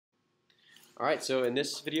All right, so in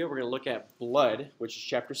this video, we're going to look at blood, which is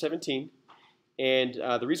chapter 17. And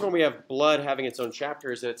the reason why we have blood having its own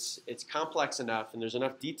chapter is that it's complex enough and there's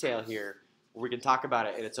enough detail here where we can talk about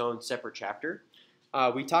it in its own separate chapter.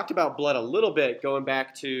 We talked about blood a little bit going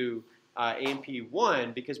back to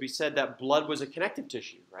A&P1 because we said that blood was a connective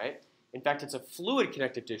tissue, right? In fact, it's a fluid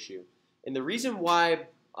connective tissue. And the reason why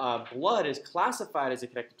blood is classified as a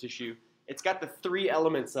connective tissue, it's got the three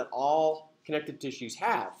elements that all connective tissues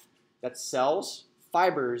have. That's cells,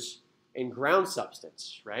 fibers, and ground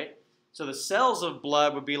substance, right? So the cells of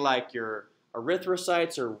blood would be like your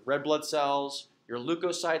erythrocytes or red blood cells, your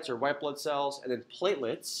leukocytes or white blood cells, and then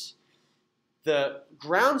platelets. The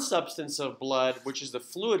ground substance of blood, which is the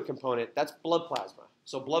fluid component, that's blood plasma.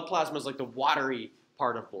 So blood plasma is like the watery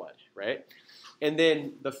part of blood, right? And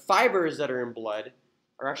then the fibers that are in blood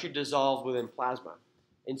are actually dissolved within plasma.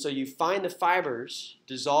 And so you find the fibers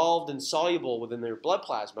dissolved and soluble within their blood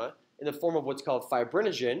plasma in the form of what's called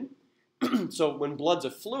fibrinogen. So when blood's a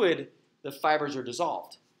fluid, the fibers are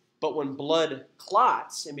dissolved. But when blood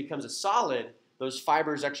clots and becomes a solid, those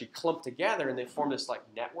fibers actually clump together and they form this like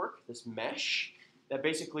network, this mesh, that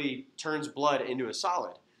basically turns blood into a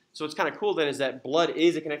solid. So what's kind of cool then is that blood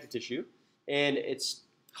is a connective tissue, and it's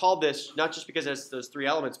called this not just because it has those three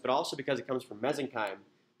elements, but also because it comes from mesenchyme,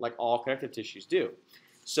 like all connective tissues do.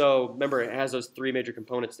 So remember, it has those three major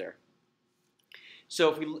components there.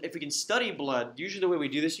 So if we can study blood, usually the way we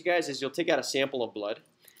do this, you guys, is you'll take out a sample of blood.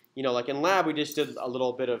 You know, like in lab, we just did a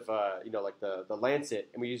little bit of, like the Lancet,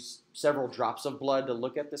 and we used several drops of blood to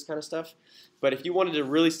look at this kind of stuff. But if you wanted to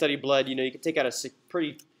really study blood, you could take out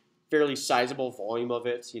a fairly sizable volume of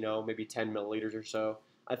it, maybe 10 milliliters or so.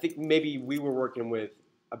 I think maybe we were working with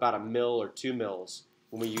about 1 mil or 2 mils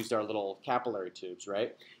when we used our little capillary tubes,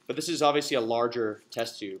 right? But this is obviously a larger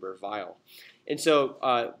test tube or vial. And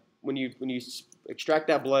so when you extract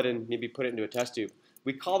that blood and maybe put it into a test tube,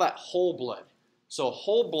 we call that whole blood. So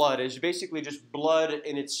whole blood is basically just blood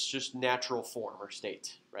in its just natural form or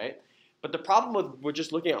state, right? But the problem with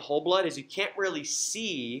just looking at whole blood is you can't really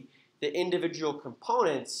see the individual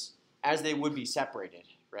components as they would be separated,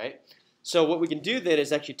 right? So what we can do then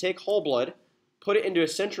is actually take whole blood, put it into a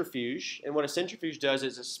centrifuge, and what a centrifuge does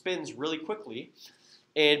is it spins really quickly,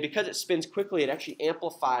 and because it spins quickly, it actually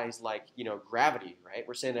amplifies gravity, right?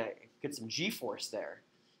 We're saying that it gets some G-force there.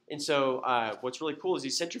 And so what's really cool is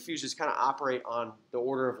these centrifuges kind of operate on the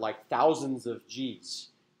order of like thousands of Gs,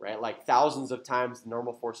 right? Like thousands of times the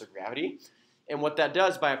normal force of gravity. And what that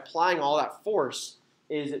does by applying all that force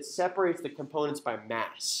is it separates the components by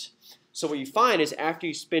mass. So what you find is after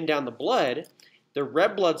you spin down the blood, the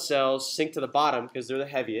red blood cells sink to the bottom because they're the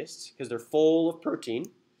heaviest, because they're full of protein.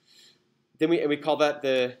 Then we call that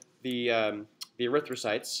the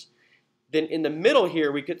erythrocytes. Then in the middle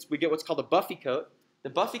here, we get what's called a buffy coat. The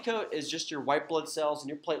buffy coat is just your white blood cells and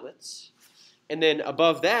your platelets. And then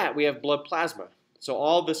above that, we have blood plasma. So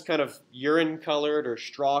all this kind of urine-colored or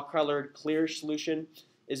straw-colored clear solution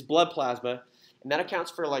is blood plasma. And that accounts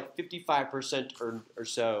for like 55% or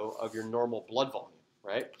so of your normal blood volume,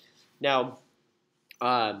 right? Now,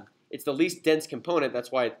 it's the least dense component.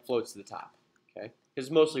 That's why it floats to the top, okay? Because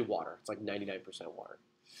it's mostly water. It's like 99% water.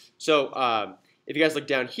 So if you guys look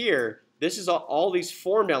down here, this is all these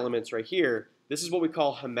formed elements right here. This is what we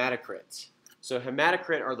call hematocrit. So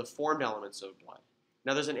hematocrit are the formed elements of blood.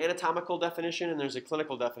 Now there's an anatomical definition and there's a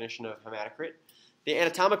clinical definition of hematocrit. The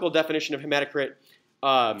anatomical definition of hematocrit,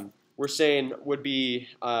 we're saying, would be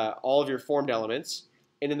all of your formed elements.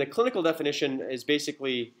 And then the clinical definition is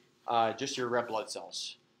basically just your red blood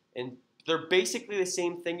cells. And they're basically the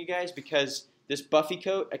same thing, you guys, because this buffy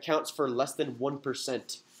coat accounts for less than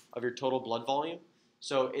 1% of your total blood volume.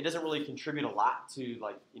 So it doesn't really contribute a lot to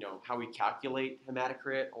how we calculate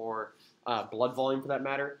hematocrit or blood volume for that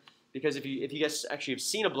matter. Because if you guys actually have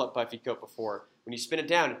seen a blood buffy coat before, when you spin it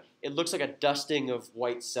down, it looks like a dusting of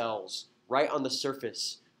white cells right on the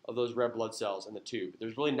surface of those red blood cells in the tube.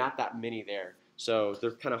 There's really not that many there, so they're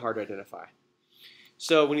kind of hard to identify.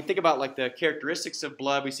 So when you think about like the characteristics of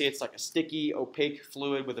blood, we say it's like a sticky, opaque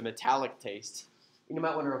fluid with a metallic taste. You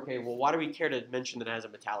might wonder, okay, well, why do we care to mention that it has a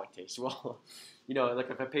metallic taste? Well, like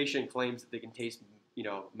if a patient claims that they can taste,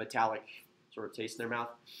 metallic sort of taste in their mouth,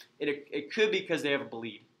 it could be because they have a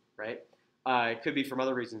bleed, right? It could be from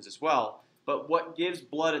other reasons as well. But what gives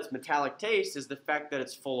blood its metallic taste is the fact that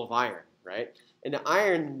it's full of iron, right? And the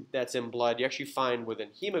iron that's in blood you actually find within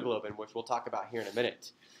hemoglobin, which we'll talk about here in a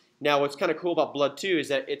minute. Now, what's kind of cool about blood, too, is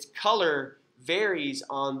that its color varies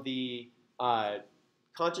on the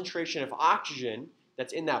concentration of oxygen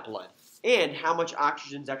that's in that blood and how much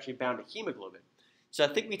oxygen is actually bound to hemoglobin. So I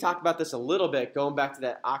think we talked about this a little bit going back to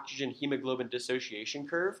that oxygen hemoglobin dissociation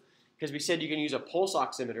curve, because we said you can use a pulse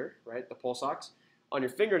oximeter, right, the pulse ox, on your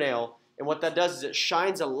fingernail, and what that does is it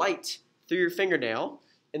shines a light through your fingernail,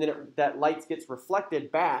 and then that light gets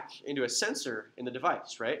reflected back into a sensor in the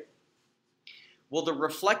device, right? Well, the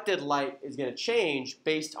reflected light is going to change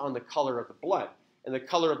based on the color of the blood, and the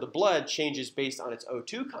color of the blood changes based on its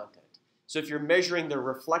O2 content. So if you're measuring the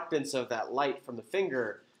reflectance of that light from the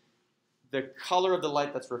finger, the color of the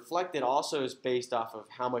light that's reflected also is based off of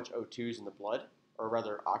how much O2 is in the blood, or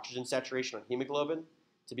rather oxygen saturation on hemoglobin,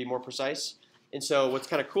 to be more precise. And so what's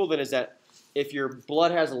kind of cool then is that if your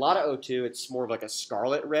blood has a lot of O2, it's more of like a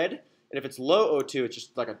scarlet red, and if it's low O2, it's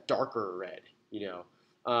just like a darker red, you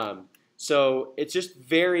know. So it's just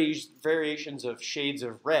variations of shades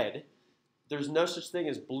of red. There's no such thing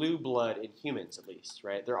as blue blood in humans, at least,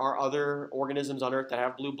 right? There are other organisms on Earth that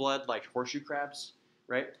have blue blood, like horseshoe crabs,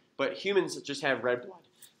 right? But humans just have red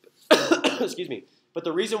blood. Excuse me. But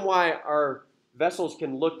the reason why our vessels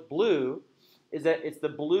can look blue is that it's the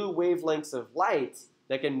blue wavelengths of light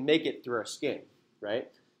that can make it through our skin, right?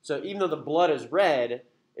 So even though the blood is red,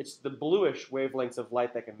 it's the bluish wavelengths of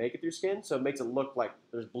light that can make it through skin, so it makes it look like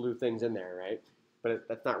there's blue things in there, right? But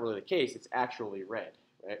that's not really the case. It's actually red,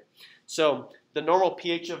 right? So the normal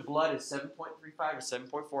pH of blood is 7.35 to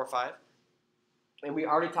 7.45. And we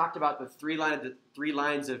already talked about the three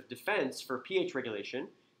lines of defense for pH regulation.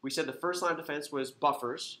 We said the first line of defense was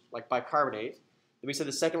buffers, like bicarbonate. Then we said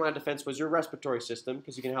the second line of defense was your respiratory system,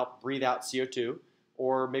 because you can help breathe out CO2,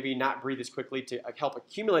 or maybe not breathe as quickly to help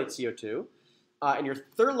accumulate CO2. And your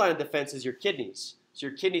third line of defense is your kidneys. So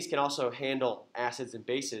your kidneys can also handle acids and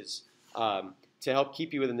bases to help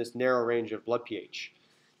keep you within this narrow range of blood pH.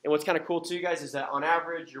 And what's kind of cool too, guys, is that on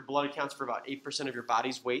average, your blood accounts for about 8% of your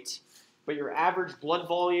body's weight. But your average blood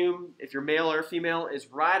volume, if you're male or female, is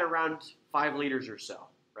right around 5 liters or so,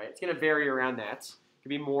 right? It's going to vary around that. It could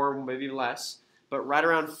be more, maybe less, but right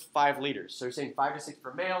around 5 liters. So you're saying 5 to 6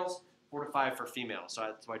 for males, 4 to 5 for females. So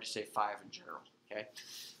that's why I just say 5 in general, okay?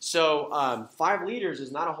 So 5 liters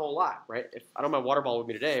is not a whole lot, right? I don't have my water bottle with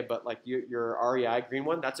me today, but like your REI green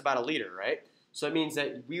one, that's about 1 liter, right? So it means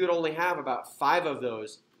that we would only have about 5 of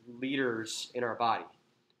those liters in our body,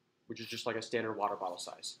 which is just like a standard water bottle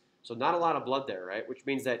size. So not a lot of blood there, right? Which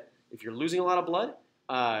means that if you're losing a lot of blood,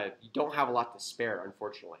 you don't have a lot to spare,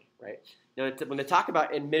 unfortunately, right? Now, when they talk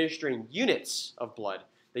about administering units of blood,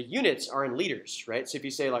 the units are in liters, right? So if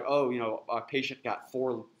you say like, oh, you know, a patient got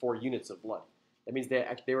 4 units of blood, that means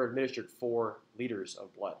they were administered 4 liters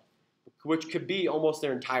of blood, which could be almost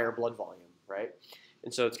their entire blood volume, right?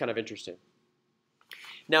 And so it's kind of interesting.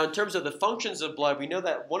 Now, in terms of the functions of blood, we know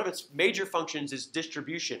that one of its major functions is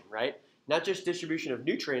distribution, right? Not just distribution of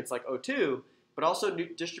nutrients like O2, but also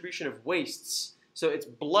distribution of wastes. So it's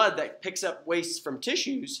blood that picks up wastes from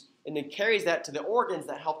tissues and then carries that to the organs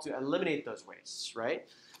that help to eliminate those wastes, right?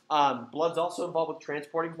 Blood's also involved with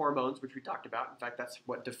transporting hormones, which we talked about. In fact, that's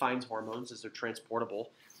what defines hormones, is they're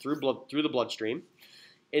transportable through the bloodstream.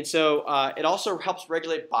 And so it also helps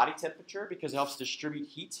regulate body temperature because it helps distribute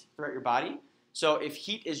heat throughout your body. So if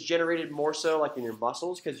heat is generated more so like in your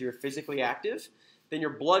muscles because you're physically active, then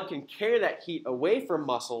your blood can carry that heat away from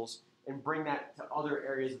muscles and bring that to other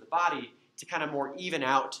areas of the body to kind of more even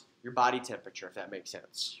out your body temperature, if that makes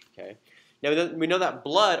sense. Okay. Now we know that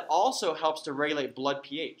blood also helps to regulate blood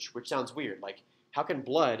pH, which sounds weird. Like, how can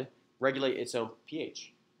blood regulate its own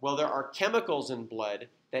pH? Well, there are chemicals in blood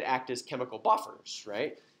that act as chemical buffers,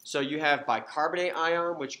 right? So you have bicarbonate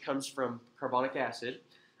ion, which comes from carbonic acid.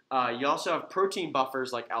 You also have protein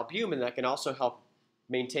buffers like albumin that can also help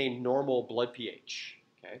maintain normal blood pH.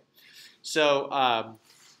 Okay, so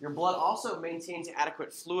your blood also maintains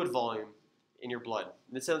adequate fluid volume in your blood.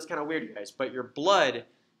 And this sounds kind of weird, you guys, but your blood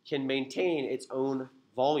can maintain its own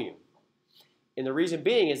volume. And the reason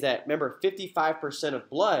being is that, remember, 55% of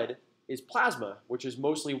blood is plasma, which is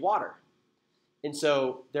mostly water. And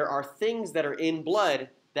so there are things that are in blood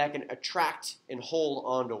that can attract and hold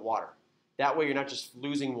on to water. That way you're not just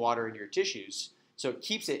losing water into your tissues. So it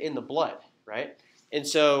keeps it in the blood, right? And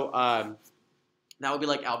so that would be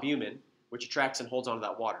like albumin, which attracts and holds onto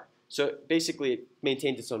that water. So basically it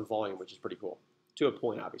maintains its own volume, which is pretty cool, to a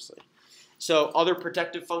point, obviously. So other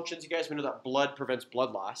protective functions, you guys, we know that blood prevents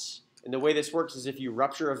blood loss. And the way this works is if you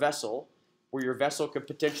rupture a vessel, where your vessel could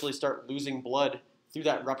potentially start losing blood through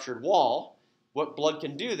that ruptured wall, what blood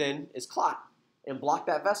can do then is clot and block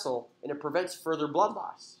that vessel, and it prevents further blood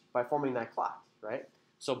loss by forming that clot, right?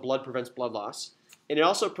 So blood prevents blood loss. And it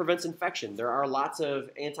also prevents infection. There are lots of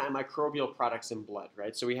antimicrobial products in blood,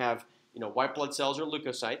 right? So we have, white blood cells or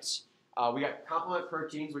leukocytes. We got complement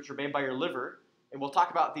proteins, which are made by your liver. And we'll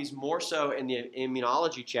talk about these more so in the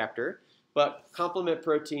immunology chapter. But complement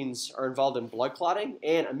proteins are involved in blood clotting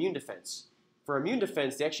and immune defense. For immune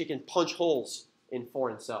defense, they actually can punch holes in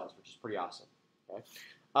foreign cells, which is pretty awesome. Okay?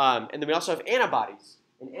 And then we also have antibodies.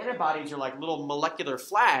 And antibodies are like little molecular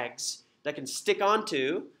flags that can stick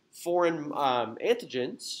onto foreign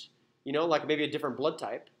antigens, like maybe a different blood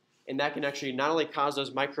type. And that can actually not only cause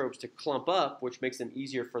those microbes to clump up, which makes them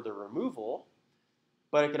easier for the removal,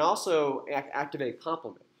 but it can also activate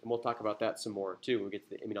complement. And we'll talk about that some more, too, when we get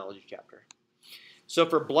to the immunology chapter. So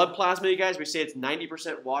for blood plasma, you guys, we say it's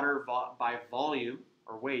 90% water by volume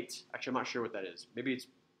or weight. Actually, I'm not sure what that is. Maybe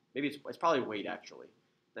it's probably weight, actually.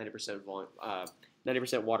 90% volume,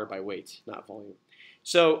 90% water by weight, not volume.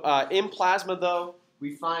 So in plasma, though,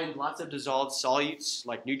 we find lots of dissolved solutes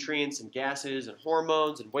like nutrients and gases and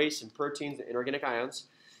hormones and waste and proteins and inorganic ions.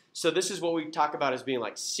 So this is what we talk about as being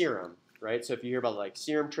like serum, right? So if you hear about like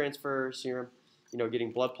serum transfer,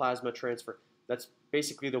 getting blood plasma transfer, that's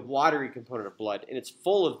basically the watery component of blood, and it's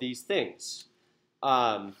full of these things.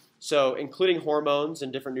 So including hormones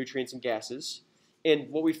and different nutrients and gases.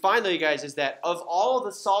 And what we find, though, you guys, is that of all of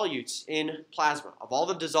the solutes in plasma, of all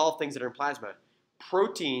the dissolved things that are in plasma,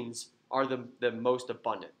 proteins are the most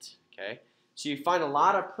abundant, okay? So you find a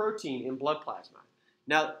lot of protein in blood plasma.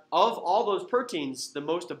 Now, of all those proteins, the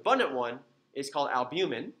most abundant one is called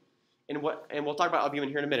albumin, and we'll talk about albumin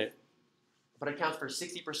here in a minute, but it accounts for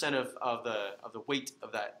 60% of the weight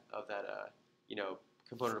of that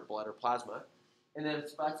component of blood or plasma. And then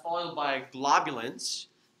that's followed by globulins,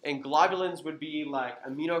 and globulins would be like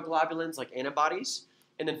immunoglobulins, like antibodies.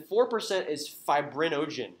 And then 4% is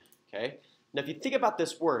fibrinogen, okay? Now, if you think about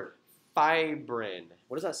this word, fibrin,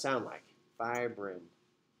 what does that sound like? Fibrin.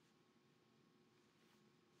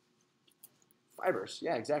 Fibers,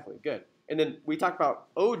 yeah, exactly, good. And then we talk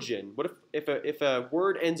about ogen. What if a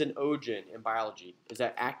word ends in ogen in biology? Is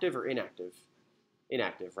that active or inactive?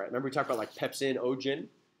 Inactive, right? Remember we talked about like pepsin, ogen?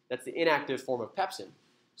 That's the inactive form of pepsin.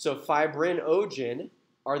 So fibrinogen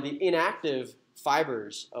are the inactive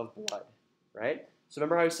fibers of blood, right? So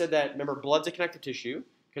remember how I said that, blood's a connective tissue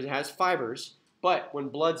because it has fibers, but when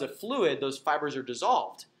blood's a fluid, those fibers are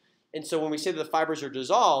dissolved. And so when we say that the fibers are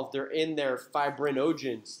dissolved, they're in their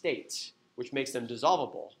fibrinogen state, which makes them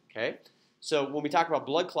dissolvable, okay? So when we talk about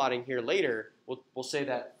blood clotting here later, we'll say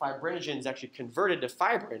that fibrinogen is actually converted to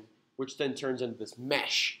fibrin, which then turns into this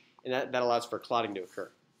mesh, and that allows for clotting to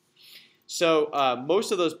occur. So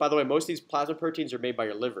most of these plasma proteins are made by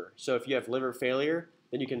your liver. So if you have liver failure,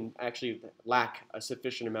 then you can actually lack a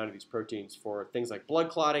sufficient amount of these proteins for things like blood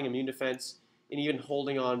clotting, immune defense, and even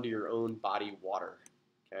holding on to your own body water,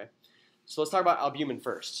 okay? So let's talk about albumin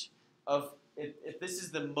first. If this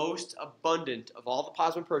is the most abundant of all the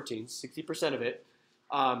plasma proteins, 60% of it,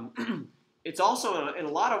 it's also in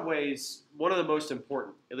a lot of ways one of the most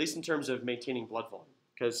important, at least in terms of maintaining blood volume,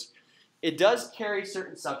 because it does carry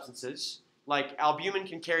certain substances, like albumin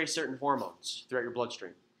can carry certain hormones throughout your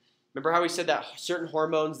bloodstream. Remember how we said that certain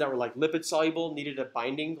hormones that were like lipid soluble needed a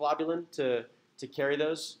binding globulin to carry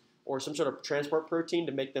those, or some sort of transport protein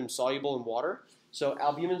to make them soluble in water? So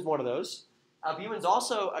albumin is one of those. Albumin is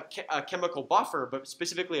also a chemical buffer, but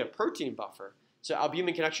specifically a protein buffer. So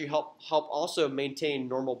albumin can actually help also maintain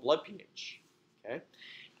normal blood pH. Okay,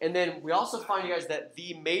 and then we also find, you guys, that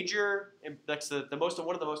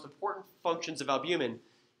one of the most important functions of albumin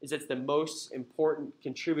is it's the most important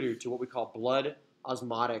contributor to what we call blood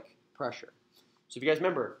osmotic pressure. So if you guys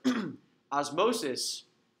remember, osmosis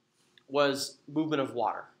was movement of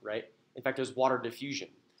water, right? In fact, it was water diffusion.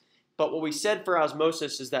 But what we said for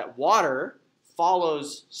osmosis is that water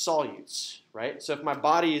follows solutes, right? So if my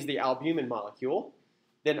body is the albumin molecule,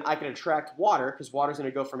 then I can attract water because water is going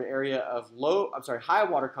to go from an area of high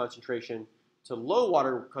water concentration to low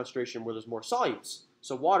water concentration where there's more solutes.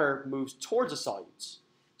 So water moves towards the solutes.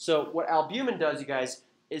 So what albumin does, you guys,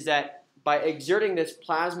 is that by exerting this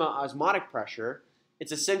plasma osmotic pressure,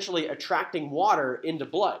 it's essentially attracting water into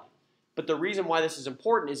blood. But the reason why this is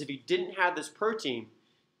important is if you didn't have this protein,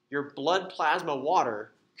 your blood plasma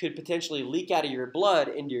water could potentially leak out of your blood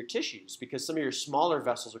into your tissues because some of your smaller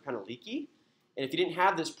vessels are kind of leaky. And if you didn't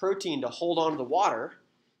have this protein to hold on to the water,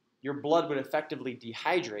 your blood would effectively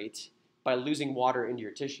dehydrate by losing water into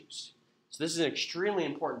your tissues. So this is an extremely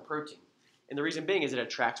important protein. And the reason being is it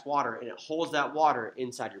attracts water and it holds that water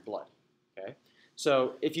inside your blood. Okay?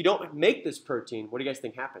 So if you don't make this protein, what do you guys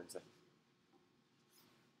think happens then?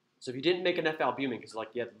 So if you didn't make enough albumin because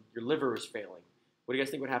your liver was failing, what do you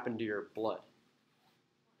guys think would happen to your blood?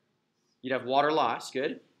 You'd have water loss,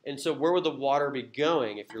 good. And so where would the water be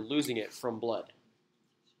going if you're losing it from blood?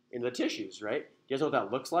 Into the tissues, right? You guys know what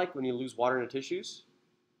that looks like when you lose water in the tissues?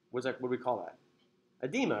 What do we call that?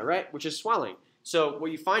 Edema, right? Which is swelling. So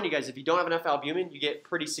what you find, you guys, if you don't have enough albumin, you get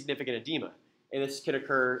pretty significant edema. And this can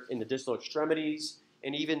occur in the distal extremities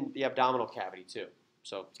and even the abdominal cavity too.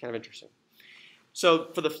 So it's kind of interesting. So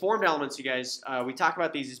for the formed elements, you guys, we talk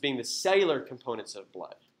about these as being the cellular components of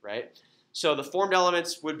blood, right? So the formed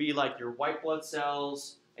elements would be like your white blood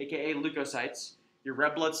cells, aka leukocytes, your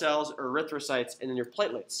red blood cells or erythrocytes, and then your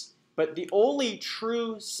platelets. But the only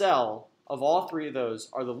true cell of all three of those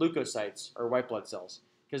are the leukocytes or white blood cells,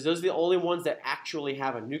 because those are the only ones that actually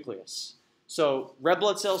have a nucleus. So red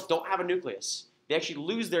blood cells don't have a nucleus. They actually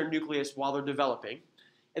lose their nucleus while they're developing.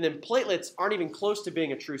 And then platelets aren't even close to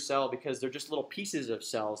being a true cell because they're just little pieces of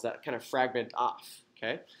cells that kind of fragment off,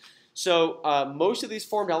 okay? So most of these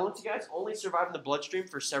formed elements, you guys, only survive in the bloodstream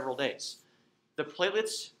for several days. The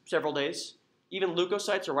platelets, several days. Even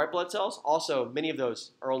leukocytes or white blood cells, also many of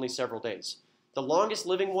those are only several days. The longest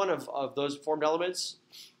living one of those formed elements,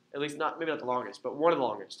 at least maybe not the longest, but one of the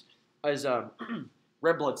longest, is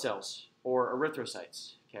red blood cells or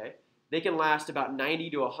erythrocytes, okay? They can last about 90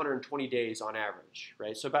 to 120 days on average,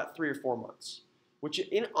 right? So about 3 or 4 months, which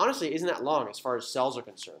honestly isn't that long as far as cells are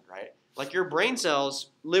concerned, right? Like your brain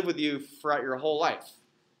cells live with you throughout your whole life,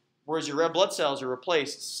 whereas your red blood cells are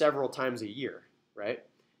replaced several times a year, right?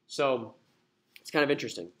 So it's kind of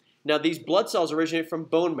interesting. Now these blood cells originate from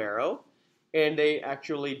bone marrow, and they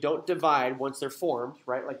actually don't divide once they're formed,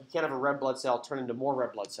 right? Like you can't have a red blood cell turn into more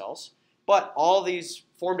red blood cells. But all these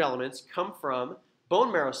formed elements come from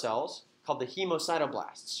bone marrow cells called the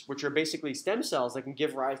hemocytoblasts, which are basically stem cells that can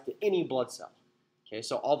give rise to any blood cell. Okay,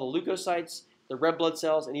 so all the leukocytes, the red blood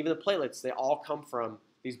cells, and even the platelets, they all come from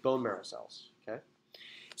these bone marrow cells. Okay,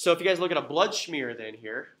 so if you guys look at a blood smear then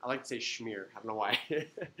here, I like to say schmear, I don't know why.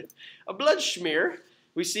 A blood smear,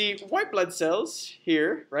 we see white blood cells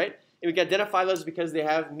here, right? And we can identify those because they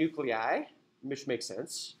have nuclei, which makes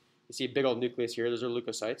sense. You see a big old nucleus here, those are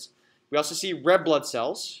leukocytes. We also see red blood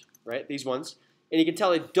cells, right, these ones. And you can tell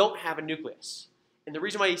they don't have a nucleus. And the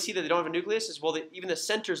reason why you see that they don't have a nucleus is, well, even the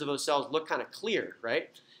centers of those cells look kind of clear, right?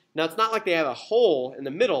 Now, it's not like they have a hole in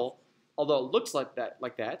the middle, although it looks like that.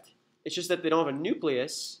 It's just that they don't have a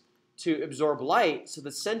nucleus to absorb light, so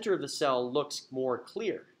the center of the cell looks more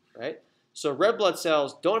clear, right? So red blood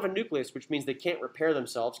cells don't have a nucleus, which means they can't repair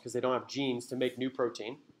themselves because they don't have genes to make new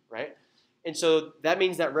protein, right? And so that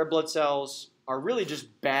means that red blood cells are really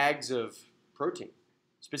just bags of protein,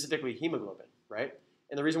 specifically hemoglobin, right?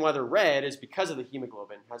 And the reason why they're red is because of the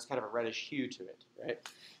hemoglobin. It has kind of a reddish hue to it, right?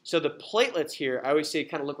 So the platelets here, I always say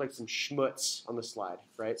kind of look like some schmutz on the slide,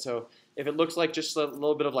 right? So if it looks like just a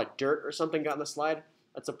little bit of like dirt or something got on the slide,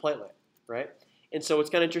 that's a platelet, right? And so what's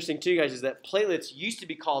kind of interesting too, guys, is that platelets used to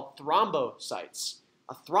be called thrombocytes.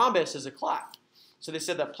 A thrombus is a clot. So they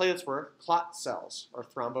said that platelets were clot cells or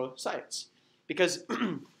thrombocytes because,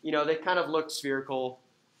 you know, they kind of look spherical.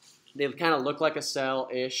 They kind of look like a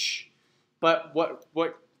cell-ish. But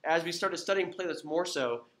what as we started studying platelets more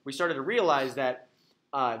so, we started to realize that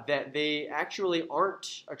that they actually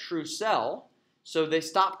aren't a true cell. So they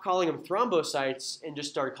stopped calling them thrombocytes and just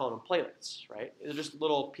started calling them platelets, right? They're just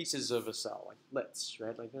little pieces of a cell, like lits,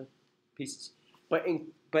 right? Like the pieces. But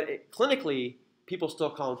clinically, people still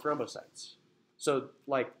call them thrombocytes. So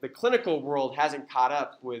like the clinical world hasn't caught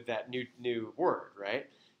up with that new word, right?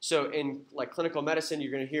 So in like clinical medicine,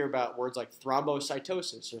 you're going to hear about words like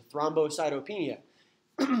thrombocytosis or thrombocytopenia.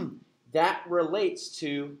 That relates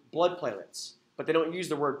to blood platelets. But they don't use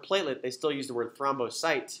the word platelet. They still use the word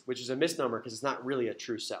thrombocyte, which is a misnomer because it's not really a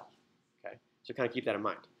true cell. Okay, so kind of keep that in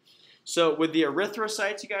mind. So with the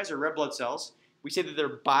erythrocytes, you guys, or red blood cells, we say that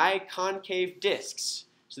they're biconcave discs.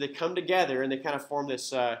 So they come together and they kind of form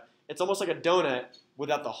this, it's almost like a donut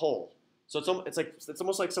without the hole. So it's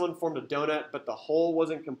almost like someone formed a donut, but the hole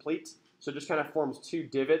wasn't complete. So it just kind of forms two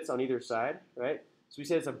divots on either side, right? So we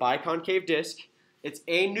say it's a biconcave disc. It's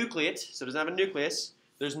anucleate, so it doesn't have a nucleus.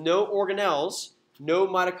 There's no organelles, no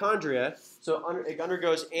mitochondria, so it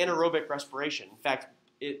undergoes anaerobic respiration. In fact,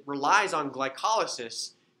 it relies on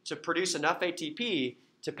glycolysis to produce enough ATP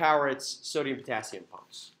to power its sodium-potassium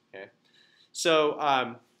pumps. Okay?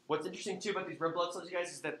 So what's interesting, too, about these red blood cells, you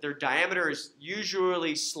guys, is that their diameter is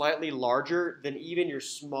usually slightly larger than even your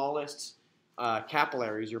smallest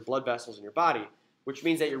capillaries, your blood vessels in your body, which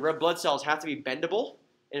means that your red blood cells have to be bendable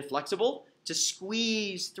and flexible to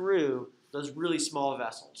squeeze through those really small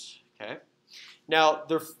vessels, okay? Now,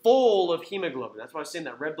 they're full of hemoglobin. That's why I was saying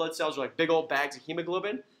that red blood cells are like big old bags of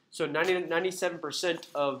hemoglobin. So 97%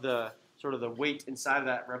 of the sort of the weight inside of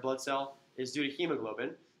that red blood cell is due to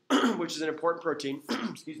hemoglobin, which is an important protein.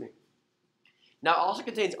 Excuse me. Now, it also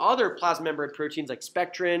contains other plasma membrane proteins like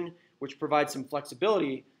spectrin, which provides some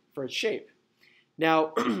flexibility for its shape.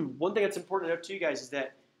 Now, one thing that's important to note to you guys is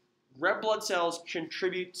that red blood cells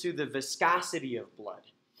contribute to the viscosity of blood.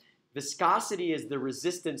 Viscosity is the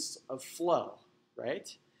resistance of flow,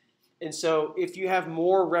 right? And so if you have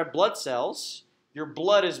more red blood cells, your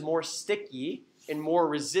blood is more sticky and more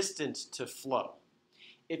resistant to flow.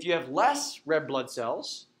 If you have less red blood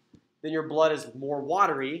cells, then your blood is more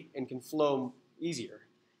watery and can flow easier.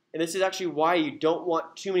 And this is actually why you don't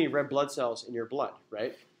want too many red blood cells in your blood,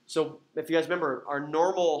 right? So if you guys remember, our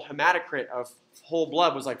normal hematocrit of whole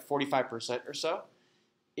blood was like 45% or so.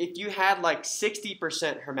 If you had like 60%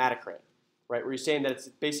 hematocrit, right, where you're saying that it's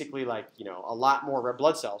basically like, a lot more red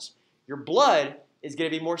blood cells, your blood is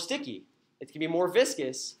going to be more sticky. It's going to be more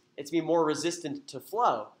viscous. It's going to be more resistant to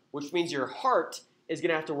flow, which means your heart is going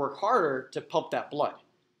to have to work harder to pump that blood.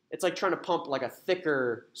 It's like trying to pump like a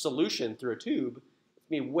thicker solution through a tube. It's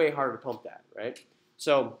going to be way harder to pump that, right?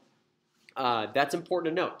 So that's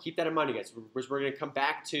important to note. Keep that in mind, you guys. We're going to come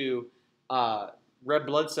back to red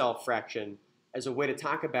blood cell fraction as a way to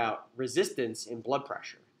talk about resistance in blood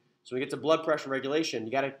pressure. So when we get to blood pressure regulation,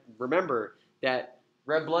 you got to remember that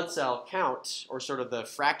red blood cell count, or sort of the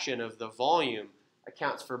fraction of the volume,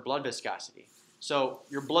 accounts for blood viscosity. So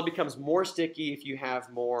your blood becomes more sticky if you have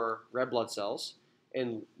more red blood cells,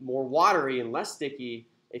 and more watery and less sticky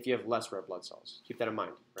if you have less red blood cells. Keep that in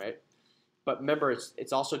mind, right? But remember,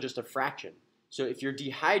 it's also just a fraction. So if you're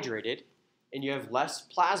dehydrated and you have less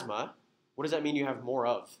plasma, what does that mean you have more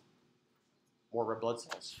of? More red blood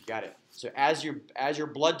cells. You got it. So as your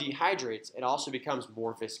blood dehydrates, it also becomes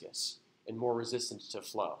more viscous and more resistant to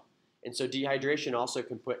flow. And so dehydration also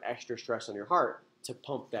can put extra stress on your heart to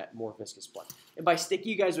pump that more viscous blood. And by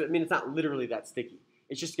sticky, you guys, I mean, it's not literally that sticky.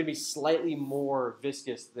 It's just going to be slightly more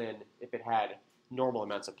viscous than if it had normal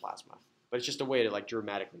amounts of plasma. But it's just a way to like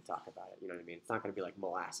dramatically talk about it. You know what I mean? It's not going to be like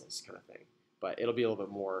molasses kind of thing. But it'll be a little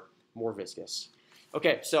bit more viscous.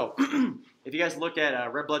 Okay, so if you guys look at a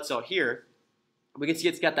red blood cell here, we can see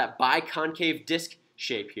it's got that biconcave disc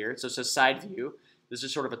shape here. So it's a side view. This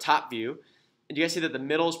is sort of a top view. And you guys see that the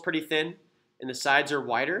middle is pretty thin and the sides are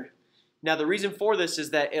wider? Now the reason for this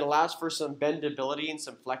is that it allows for some bendability and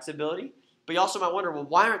some flexibility. But you also might wonder, well,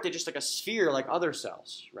 why aren't they just like a sphere like other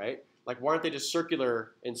cells, right? Like, why aren't they just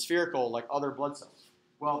circular and spherical like other blood cells?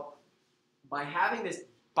 Well, by having this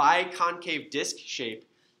biconcave disc shape,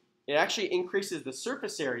 it actually increases the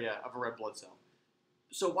surface area of a red blood cell.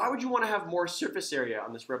 So why would you want to have more surface area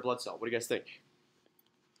on this red blood cell? What do you guys think?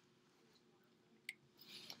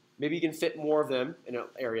 Maybe you can fit more of them in an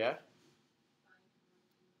area.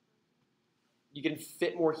 You can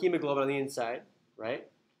fit more hemoglobin on the inside, right?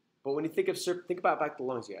 But when you think about back to the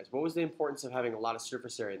lungs, you guys, what was the importance of having a lot of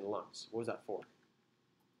surface area in the lungs? What was that for?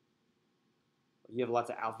 You have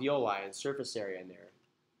lots of alveoli and surface area in there.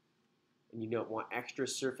 And you don't want extra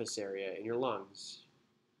surface area in your lungs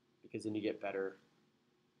because then you get better.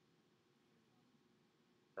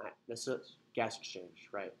 That's a gas exchange,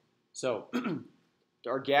 right? So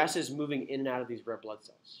are gases moving in and out of these red blood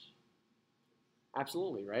cells?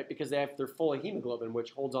 Absolutely, right? Because they're full of hemoglobin,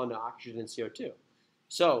 which holds on to oxygen and CO2.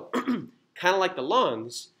 So, kind of like the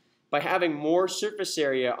lungs, by having more surface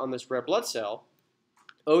area on this red blood cell,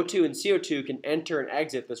 O2 and CO2 can enter and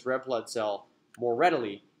exit this red blood cell more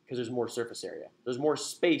readily because there's more surface area. There's more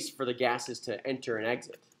space for the gases to enter and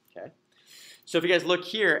exit. Okay. So if you guys look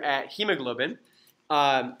here at hemoglobin,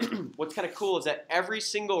 what's kind of cool is that every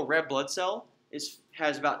single red blood cell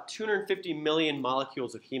has about 250 million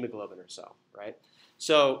molecules of hemoglobin or so, right?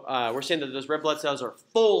 So we're saying that those red blood cells are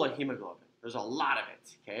full of hemoglobin. There's a lot of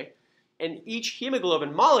it, okay? And each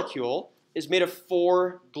hemoglobin molecule is made of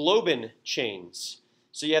 4 globin chains.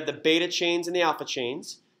 So you have the beta chains and the alpha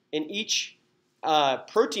chains, and each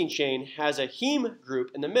protein chain has a heme group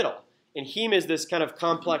in the middle. And heme is this kind of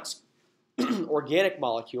complex organic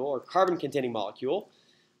molecule or carbon-containing molecule.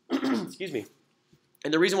 Excuse me.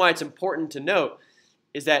 And the reason why it's important to note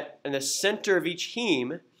is that in the center of each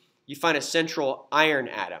heme, you find a central iron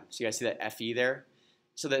atom. So you guys see that Fe there?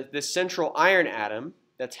 So that this central iron atom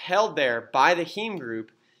that's held there by the heme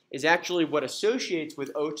group is actually what associates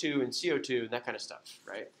with O2 and CO2 and that kind of stuff,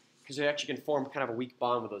 right? Because it actually can form kind of a weak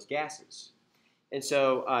bond with those gases. And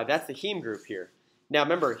so that's the heme group here. Now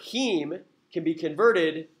remember, heme can be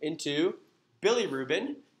converted into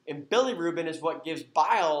bilirubin, and bilirubin is what gives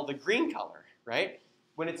bile the green color, right?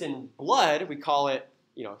 When it's in blood, we call it,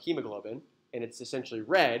 hemoglobin, and it's essentially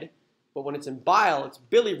red. But when it's in bile, it's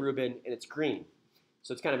bilirubin, and it's green.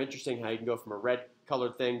 So it's kind of interesting how you can go from a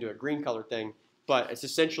red-colored thing to a green-colored thing, but it's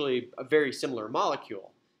essentially a very similar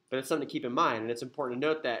molecule. But it's something to keep in mind, and it's important to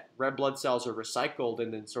note that red blood cells are recycled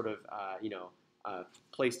and then sort of,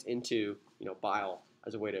 placed into, bile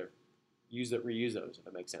as a way to reuse those, if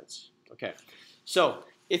that makes sense. Okay, so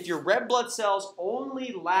if your red blood cells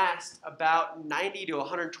only last about 90 to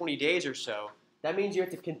 120 days or so, that means you have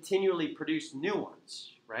to continually produce new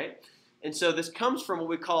ones, right? And so this comes from what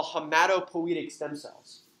we call hematopoietic stem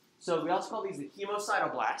cells. So we also call these the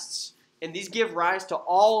hemocytoblasts, and these give rise to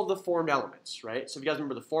all of the formed elements, right? So if you guys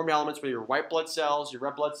remember the formed elements were your white blood cells, your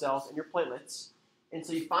red blood cells, and your platelets. And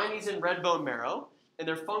so you find these in red bone marrow, and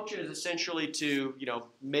their function is essentially to,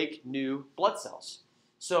 make new blood cells.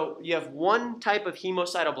 So you have one type of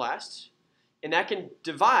hemocytoblast, and that can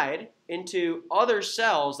divide into other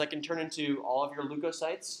cells that can turn into all of your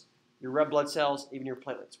leukocytes, your red blood cells, even your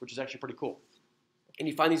platelets, which is actually pretty cool. And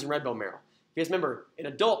you find these in red bone marrow. If you guys remember, in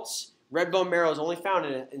adults, red bone marrow is only found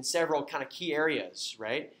in several kind of key areas,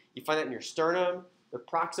 right? You find that in your sternum, the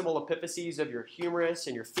proximal epiphyses of your humerus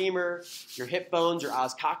and your femur, your hip bones, your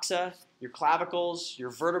os coxa, your clavicles,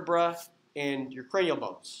 your vertebra, and your cranial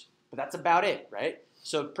bones. But that's about it, right?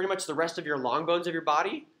 So pretty much the rest of your long bones of your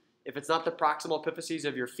body, if it's not the proximal epiphyses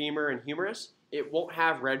of your femur and humerus, it won't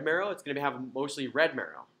have red marrow. It's going to have mostly red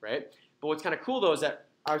marrow, right? But what's kind of cool, though, is that,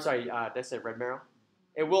 I'm sorry, did I say red marrow?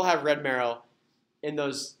 It will have red marrow in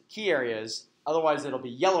those key areas. Otherwise, it'll be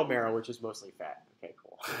yellow marrow, which is mostly fat. Okay,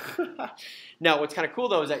 cool. Now, what's kind of cool,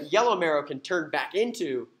 though, is that yellow marrow can turn back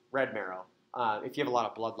into red marrow if you have a lot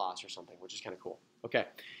of blood loss or something, which is kind of cool. Okay.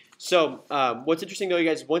 So what's interesting, though, you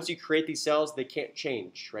guys, once you create these cells, they can't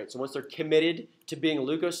change, right? So once they're committed to being a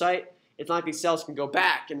leukocyte, it's not like these cells can go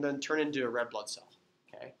back and then turn into a red blood cell,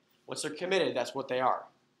 okay? Once they're committed, that's what they are,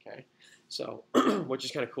 okay? So, which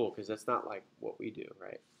is kind of cool because that's not like what we do,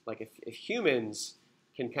 right? Like if humans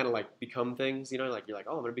can kind of like become things, like you're like,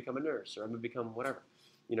 oh, I'm going to become a nurse or I'm going to become whatever.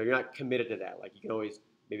 You're not committed to that. Like you can always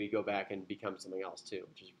maybe go back and become something else too,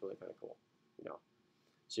 which is really kind of cool,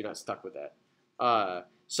 So you're not stuck with that.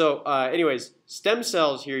 Anyways, stem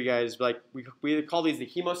cells here, you guys, like we call these the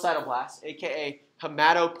hemocytoblasts, aka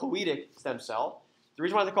hematopoietic stem cell. The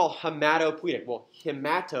reason why they're called hematopoietic, well,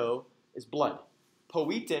 hemato is blood.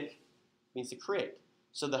 Poietic means to create.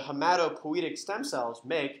 So the hematopoietic stem cells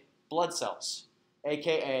make blood cells,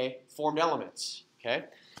 aka formed elements. Okay,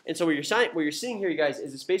 and so what you're seeing here, you guys,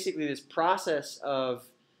 is it's basically this process of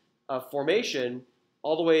formation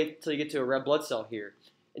all the way till you get to a red blood cell here.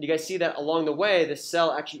 And you guys see that along the way, the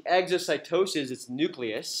cell actually exocytoses its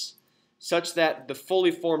nucleus such that the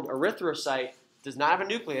fully formed erythrocyte does not have a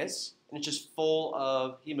nucleus, and it's just full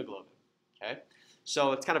of hemoglobin, okay?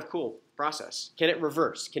 So it's kind of a cool process. Can it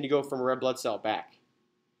reverse? Can you go from a red blood cell back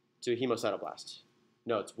to a hemocytoblast?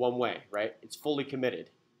 No, it's one way, right? It's fully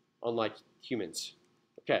committed, unlike humans.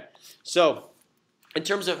 Okay, so in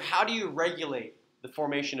terms of how do you regulate the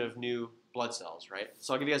formation of new blood cells, right?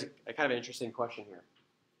 So I'll give you guys a kind of an interesting question here.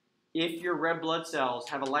 If your red blood cells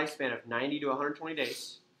have a lifespan of 90 to 120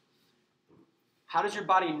 days, how does your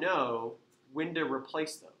body know when to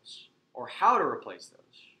replace those or how to replace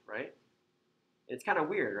those, right? It's kind of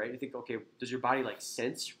weird, right? You think, okay, does your body like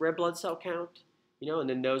sense red blood cell count, and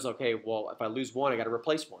then knows, okay, well, if I lose one, I got to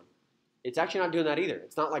replace one. It's actually not doing that either.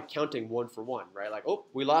 It's not like counting one for one, right? Like, oh,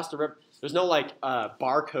 we lost a red. There's no like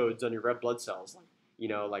barcodes on your red blood cells,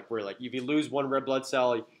 like where like if you lose one red blood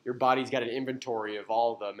cell, your body's got an inventory of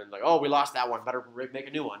all of them, and like, oh, we lost that one, better make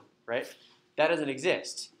a new one, right? That doesn't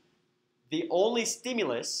exist. The only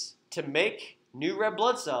stimulus to make new red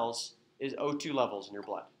blood cells is O2 levels in your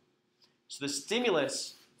blood. So the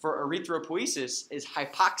stimulus for erythropoiesis is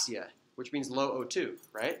hypoxia, which means low O2,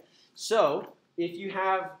 right? So if you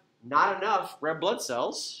have not enough red blood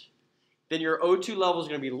cells, then your O2 level is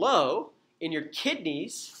going to be low, and your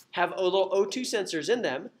kidneys have little O2 sensors in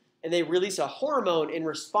them, and they release a hormone in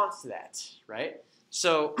response to that, right?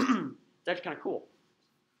 So that's kind of cool.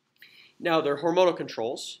 Now, they're hormonal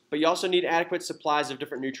controls, but you also need adequate supplies of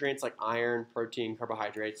different nutrients like iron, protein,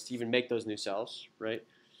 carbohydrates to even make those new cells, right?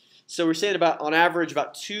 So we're saying on average,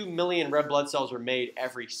 about 2 million red blood cells are made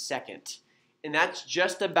every second, and that's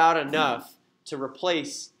just about enough to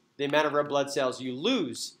replace the amount of red blood cells you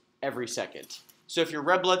lose every second. So if your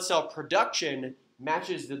red blood cell production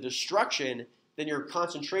matches the destruction, then your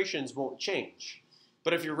concentrations won't change.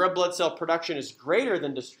 But if your red blood cell production is greater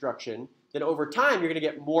than destruction, then over time you're going to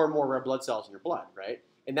get more and more red blood cells in your blood, right?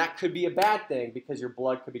 And that could be a bad thing because your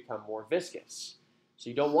blood could become more viscous. So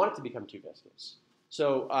you don't want it to become too viscous.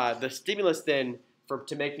 So the stimulus then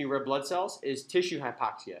to make new red blood cells is tissue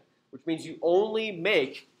hypoxia, which means you only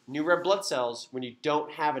make new red blood cells when you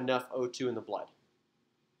don't have enough O2 in the blood.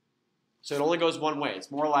 So it only goes one way.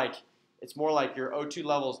 It's more like your O2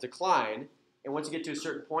 levels decline, and once you get to a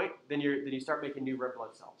certain point, then you start making new red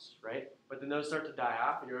blood cells, right? But then those start to die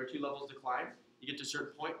off, and your O2 levels decline. You get to a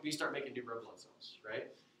certain point, you start making new red blood cells, right?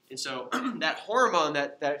 And so that hormone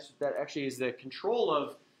that actually is the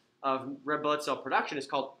control of red blood cell production is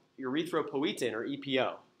called erythropoietin, or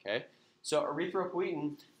EPO. Okay, so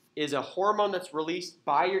erythropoietin is a hormone that's released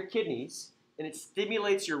by your kidneys, and it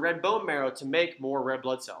stimulates your red bone marrow to make more red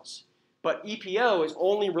blood cells. But EPO is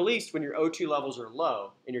only released when your O2 levels are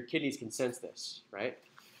low, and your kidneys can sense this, right?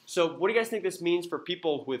 So what do you guys think this means for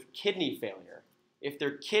people with kidney failure? If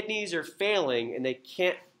their kidneys are failing and they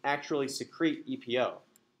can't actually secrete EPO,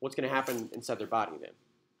 what's going to happen inside their body then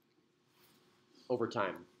over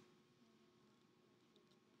time?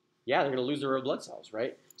 Yeah, they're going to lose their red blood cells,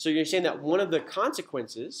 right? So you're saying that one of the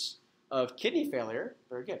consequences of kidney failure,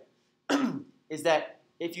 very good, is that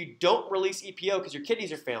if you don't release EPO because your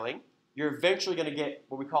kidneys are failing, you're eventually going to get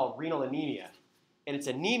what we call renal anemia. And it's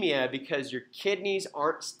anemia because your kidneys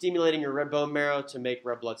aren't stimulating your red bone marrow to make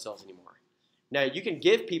red blood cells anymore. Now, you can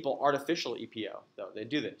give people artificial EPO, though. They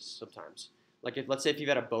do this sometimes. Like, let's say if you've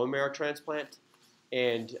had a bone marrow transplant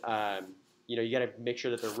and you got to make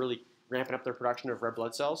sure that they're really ramping up their production of red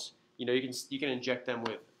blood cells. You can inject them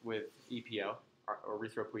with EPO or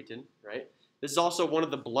erythropoietin, right? This is also one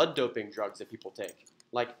of the blood doping drugs that people take.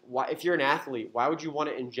 Like, if you're an athlete, why would you want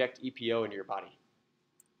to inject EPO into your body?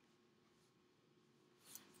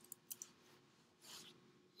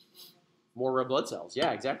 More red blood cells.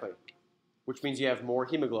 Yeah, exactly. Which means you have more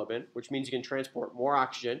hemoglobin, which means you can transport more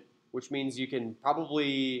oxygen, which means you can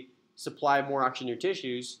probably supply more oxygen to your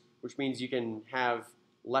tissues, which means you can have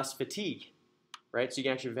less fatigue, right? So you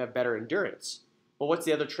can actually have better endurance. But what's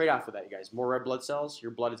the other trade-off of that, you guys? More red blood cells,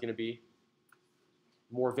 your blood is going to be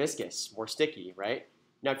more viscous, more sticky, right?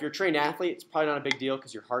 Now, if you're a trained athlete, it's probably not a big deal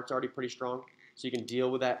because your heart's already pretty strong, so you can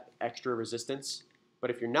deal with that extra resistance.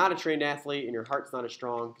 But if you're not a trained athlete and your heart's not as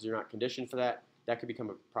strong because you're not conditioned for that, that could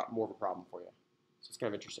become more of a problem for you. So it's kind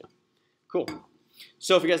of interesting. Cool.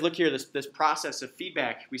 So if you guys look here, this process of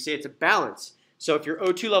feedback, we say it's a balance. So if your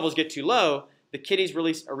O2 levels get too low, the kidneys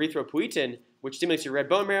release erythropoietin, which stimulates your red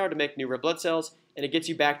bone marrow to make new red blood cells, and it gets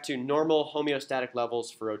you back to normal homeostatic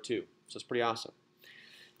levels for O2. So it's pretty awesome.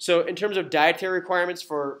 So in terms of dietary requirements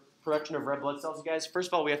for production of red blood cells, you guys, first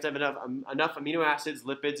of all, we have to have enough amino acids,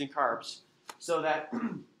 lipids, and carbs so that,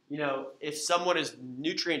 if someone is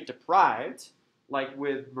nutrient deprived, like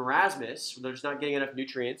with marasmus, where they're just not getting enough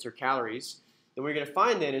nutrients or calories, then what you're going to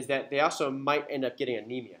find then is that they also might end up getting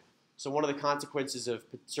anemia. So one of the consequences of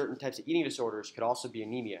certain types of eating disorders could also be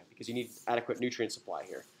anemia because you need adequate nutrient supply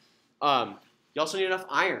here. You also need enough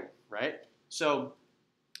iron, right? So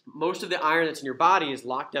most of the iron that's in your body is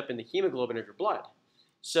locked up in the hemoglobin of your blood.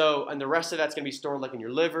 So, and the rest of that's going to be stored like in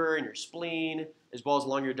your liver and your spleen, as well as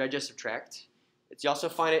along your digestive tract. You also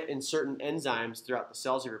find it in certain enzymes throughout the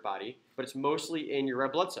cells of your body, but it's mostly in your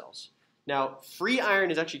red blood cells. Now, free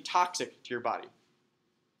iron is actually toxic to your body.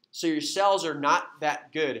 So your cells are not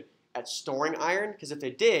that good at storing iron, because if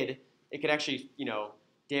they did, it could actually,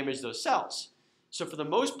 damage those cells. So for the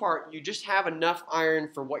most part, you just have enough iron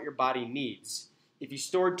for what your body needs. If you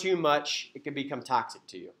store too much, it can become toxic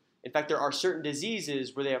to you. In fact, there are certain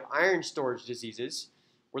diseases where they have iron storage diseases,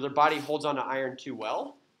 where their body holds on to iron too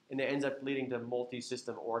well, and it ends up leading to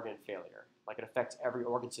multi-system organ failure. Like it affects every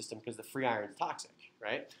organ system because the free iron is toxic,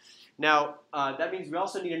 right? Now, that means we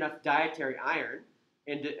also need enough dietary iron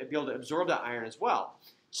and to be able to absorb that iron as well.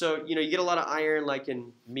 So, you get a lot of iron like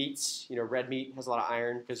in meats. Red meat has a lot of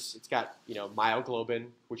iron because it's got, myoglobin,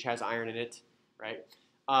 which has iron in it, right?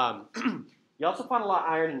 You also find a lot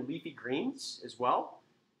of iron in leafy greens as well.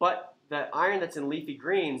 But the iron that's in leafy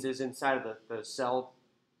greens is inside of the cell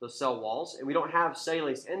walls, and we don't have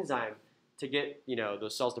cellulase enzyme to get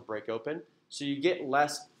those cells to break open. So you get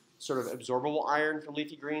less sort of absorbable iron from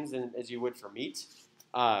leafy greens than as you would from meat.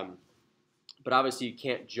 But obviously you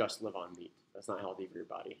can't just live on meat. That's not healthy for your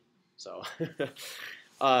body. So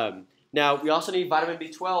now we also need vitamin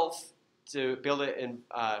B12 to be able to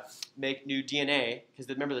make new DNA, because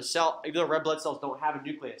remember the cell, even though red blood cells don't have a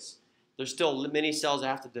nucleus, there's still many cells that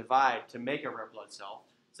have to divide to make a red blood cell.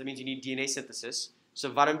 So that means you need DNA synthesis.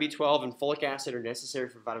 So vitamin B12 and folic acid are necessary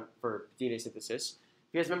for DNA synthesis.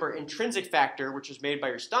 You guys remember intrinsic factor, which is made by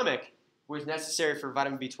your stomach, was necessary for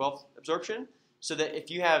vitamin B12 absorption. So that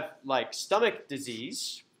if you have like stomach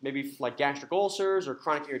disease, maybe like gastric ulcers or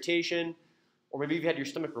chronic irritation, or maybe you've had your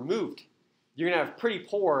stomach removed, you're going to have pretty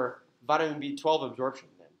poor vitamin B12 absorption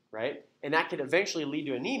then, right? And that could eventually lead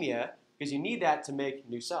to anemia because you need that to make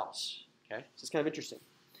new cells. Okay, so it's kind of interesting.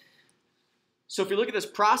 So if you look at this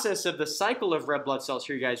process of the cycle of red blood cells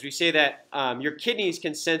here, you guys, we say that your kidneys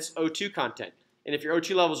can sense O2 content. And if your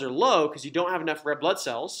O2 levels are low because you don't have enough red blood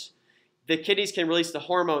cells, the kidneys can release the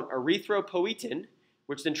hormone erythropoietin,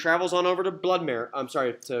 which then travels on over to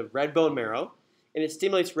to red bone marrow, and it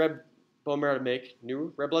stimulates red bone marrow to make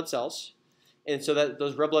new red blood cells. And so that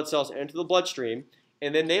those red blood cells enter the bloodstream,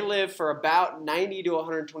 and then they live for about 90 to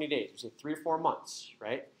 120 days, we say 3 or 4 months,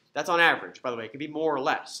 right? That's on average, by the way. It could be more or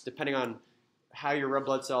less, depending on how your red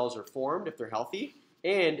blood cells are formed, if they're healthy,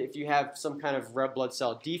 and if you have some kind of red blood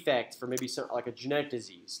cell defect for maybe like a genetic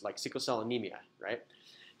disease, like sickle cell anemia, right?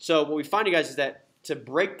 So what we find, you guys, is that to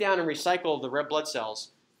break down and recycle the red blood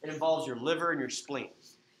cells, it involves your liver and your spleen.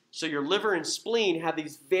 So your liver and spleen have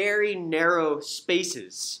these very narrow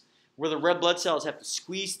spaces where the red blood cells have to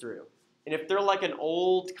squeeze through. And if they're like an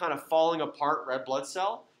old kind of falling apart red blood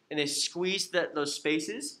cell and they squeeze those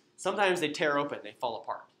spaces, sometimes they tear open, they fall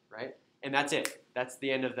apart, right? And that's it. That's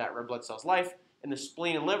the end of that red blood cell's life. And the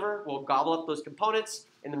spleen and liver will gobble up those components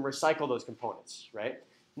and then recycle those components, right?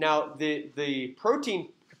 Now, the protein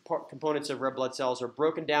components of red blood cells are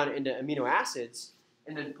broken down into amino acids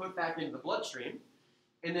and then put back into the bloodstream.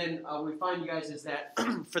 And then we find, you guys, is that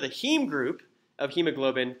for the heme group of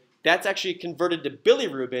hemoglobin, that's actually converted to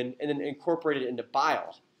bilirubin and then incorporated into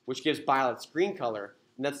bile, which gives bile its green color.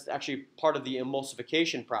 And that's actually part of the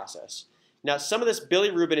emulsification process. Now, some of this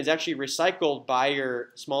bilirubin is actually recycled by your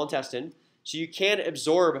small intestine, so you can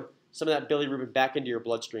absorb some of that bilirubin back into your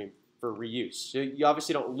bloodstream for reuse. So you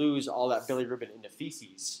obviously don't lose all that bilirubin into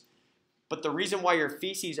feces. But the reason why your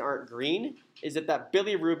feces aren't green is that that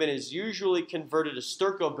bilirubin is usually converted to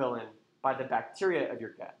stercobilin by the bacteria of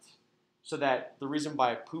your gut. So that the reason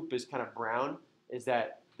why poop is kind of brown is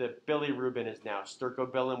that the bilirubin is now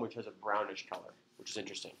stercobilin, which has a brownish color, which is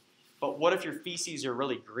interesting. But what if your feces are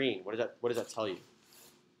really green? What does that tell you?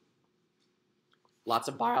 Lots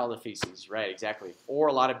of bile in the feces, right? Exactly. Or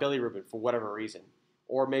a lot of bilirubin for whatever reason.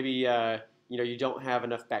 Or maybe you don't have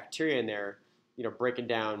enough bacteria in there, breaking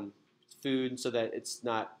down food so that it's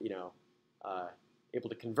not able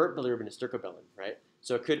to convert bilirubin to stercobilin, right?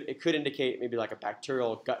 So it could indicate maybe like a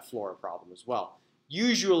bacterial gut flora problem as well.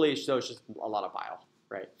 Usually, so it's just a lot of bile,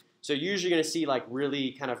 right? So you're usually going to see like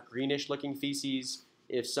really kind of greenish looking feces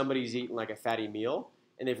if somebody's eaten like a fatty meal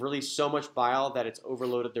and they've released so much bile that it's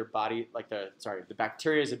overloaded their body, like the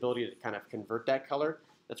bacteria's ability to kind of convert that color.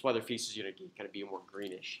 That's why their feces kind of be more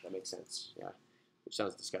greenish. That makes sense, yeah. Which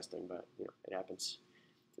sounds disgusting, but it happens.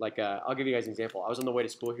 Like I'll give you guys an example. I was on the way to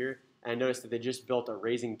school here, and I noticed that they just built a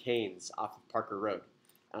Raising Cane's off of Parker Road.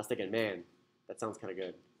 And I was thinking, man, that sounds kind of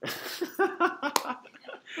good.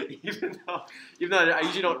 even though I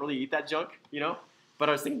usually don't really eat that junk, But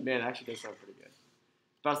I was thinking, man, it actually does sound pretty good.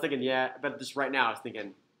 But I was thinking, yeah, but just right now I was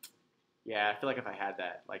thinking, yeah, I feel like if I had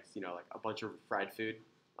that, like a bunch of fried food,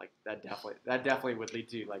 like that definitely would lead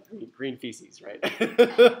to like green feces, right?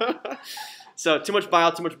 So too much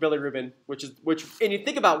bile, too much bilirubin, and you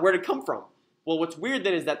think about where it come from. Well, what's weird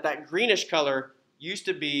then is that greenish color used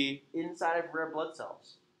to be inside of red blood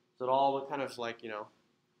cells. So it all kind of like,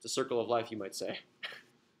 it's a circle of life, you might say.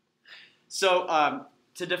 So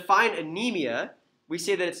to define anemia, we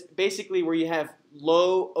say that it's basically where you have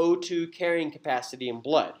low O2 carrying capacity in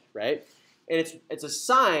blood, right? And it's a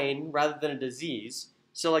sign rather than a disease.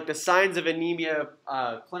 So like the signs of anemia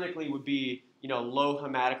clinically would be, low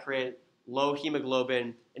hematocrit, low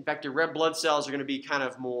hemoglobin. In fact, your red blood cells are going to be kind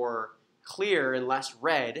of more clear and less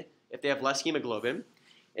red if they have less hemoglobin.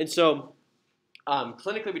 And so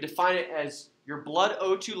clinically we define it as your blood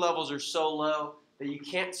O2 levels are so low that you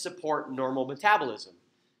can't support normal metabolism.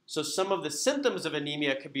 So some of the symptoms of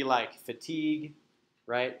anemia could be like fatigue,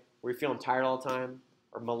 right, where you're feeling tired all the time,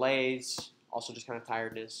 or malaise, also just kind of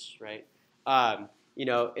tiredness, right?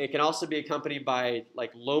 It can also be accompanied by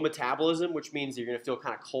like low metabolism, which means you're going to feel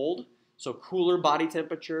kind of cold, so cooler body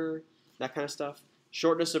temperature, that kind of stuff.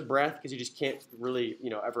 Shortness of breath because you just can't really,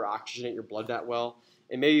 ever oxygenate your blood that well,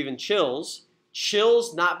 and maybe even chills.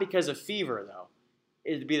 Chills not because of fever though.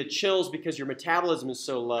 It'd be the chills because your metabolism is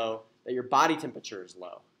so low that your body temperature is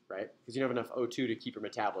low, right? Because you don't have enough O2 to keep your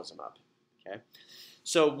metabolism up. Okay.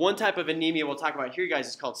 So one type of anemia we'll talk about here, guys,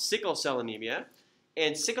 is called sickle cell anemia.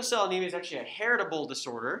 And sickle cell anemia is actually a heritable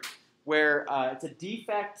disorder where it's a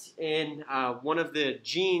defect in one of the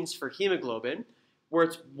genes for hemoglobin, where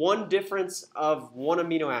it's one difference of one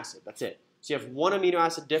amino acid. That's it. So you have one amino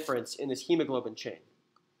acid difference in this hemoglobin chain.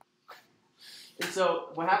 And so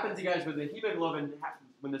what happens, you guys, with the hemoglobin,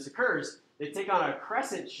 when this occurs, they take on a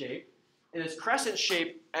crescent shape. And this crescent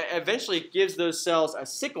shape eventually gives those cells a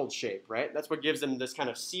sickled shape, right? That's what gives them this kind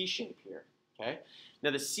of C shape here, okay?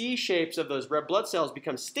 Now the C shapes of those red blood cells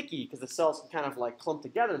become sticky because the cells can kind of like clump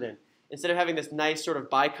together then. Instead of having this nice sort of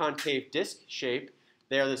biconcave disc shape,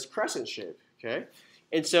 they are this crescent shape, okay?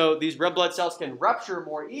 And so these red blood cells can rupture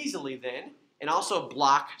more easily then and also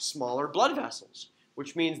block smaller blood vessels,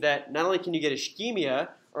 which means that not only can you get ischemia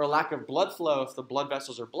or a lack of blood flow if the blood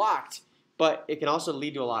vessels are blocked, but it can also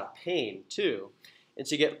lead to a lot of pain too. And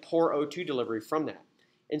so you get poor O2 delivery from that.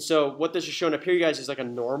 And so what this is showing up here, you guys, is like a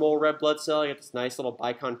normal red blood cell. You get this nice little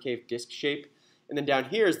biconcave disc shape. And then down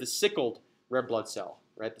here is the sickled red blood cell,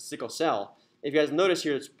 right? The sickle cell. If you guys notice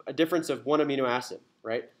here, it's a difference of one amino acid,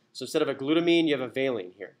 right? So instead of a glutamine, you have a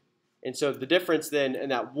valine here. And so the difference then in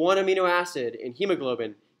that one amino acid in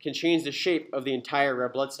hemoglobin can change the shape of the entire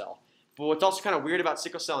red blood cell. But what's also kind of weird about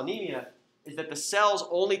sickle cell anemia is that the cells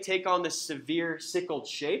only take on this severe sickled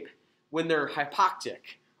shape when they're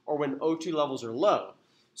hypoxic or when O2 levels are low.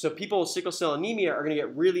 So people with sickle cell anemia are going to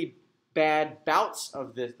get really bad bouts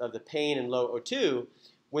of the pain and low O2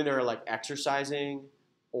 when they're like exercising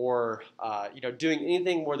or doing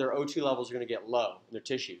anything where their O2 levels are going to get low in their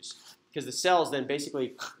tissues. Because the cells then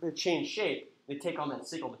basically change shape, they take on that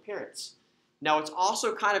sickled appearance. Now what's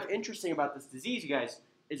also kind of interesting about this disease, you guys,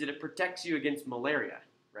 is that it protects you against malaria,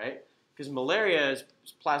 right? Because malaria is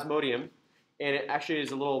plasmodium, and it actually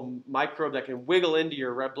is a little microbe that can wiggle into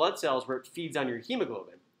your red blood cells where it feeds on your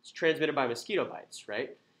hemoglobin. It's transmitted by mosquito bites,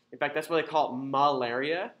 right? In fact, that's why they call it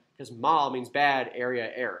malaria, because mal means bad,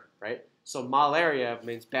 area, air, right? So malaria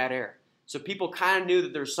means bad air. So people kind of knew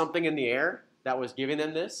that there was something in the air that was giving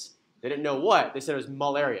them this. They didn't know what. They said it was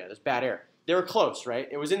malaria, it was bad air. They were close, right?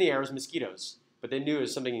 It was in the air, it was mosquitoes, but they knew it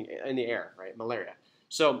was something in the air, right? Malaria.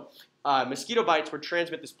 So mosquito bites would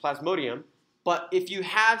transmit this plasmodium, but if you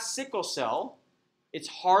have sickle cell, it's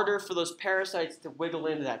harder for those parasites to wiggle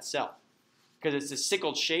into that cell because it's a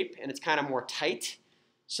sickled shape and it's kind of more tight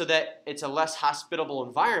so that it's a less hospitable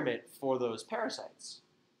environment for those parasites.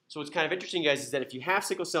 So what's kind of interesting, guys, is that if you have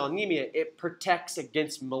sickle cell anemia, it protects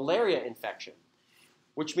against malaria infection,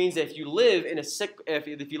 which means that if you live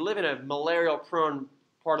in a malarial-prone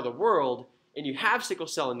part of the world and you have sickle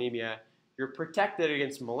cell anemia, you're protected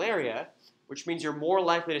against malaria, which means you're more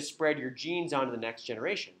likely to spread your genes onto the next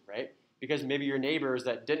generation, right? Because maybe your neighbors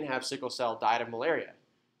that didn't have sickle cell died of malaria,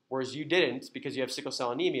 whereas you didn't because you have sickle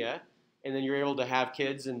cell anemia, and then you're able to have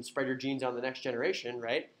kids and spread your genes on the next generation,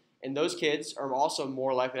 right? And those kids are also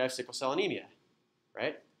more likely to have sickle cell anemia,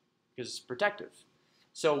 right? Because it's protective.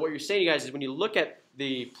 So what you're saying, you guys, is when you look at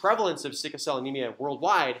the prevalence of sickle cell anemia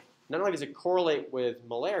worldwide, not only does it correlate with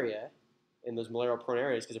malaria in those malarial-prone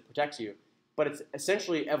areas because it protects you, but it's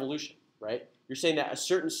essentially evolution, right? You're saying that a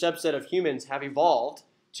certain subset of humans have evolved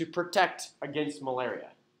to protect against malaria,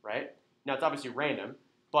 right? Now, it's obviously random,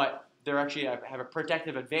 but they actually have a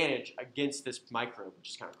protective advantage against this microbe, which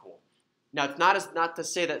is kind of cool. Now, it's not to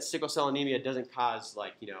say that sickle cell anemia doesn't cause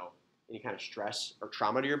any kind of stress or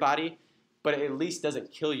trauma to your body, but it at least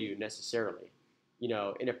doesn't kill you necessarily,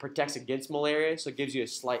 and it protects against malaria, so it gives you a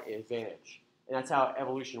slight advantage. And that's how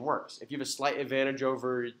evolution works. If you have a slight advantage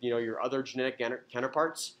over, your other genetic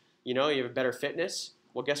counterparts, you have a better fitness,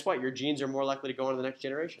 well, guess what? Your genes are more likely to go on to the next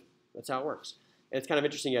generation. That's how it works. And it's kind of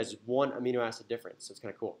interesting, guys, one amino acid difference. So it's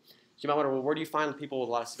kind of cool. So you might wonder, well, where do you find people with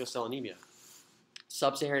a lot of sickle cell anemia?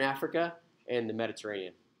 Sub-Saharan Africa and the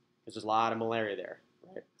Mediterranean, because there's a lot of malaria there,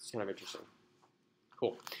 right? It's kind of interesting.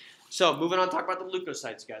 Cool. So moving on, talk about the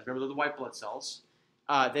leukocytes, guys. Remember, they're the white blood cells.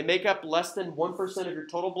 They make up less than 1% of your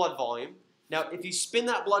total blood volume. Now, if you spin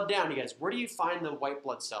that blood down, you guys, where do you find the white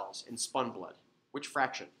blood cells in spun blood? Which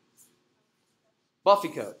fraction? Buffy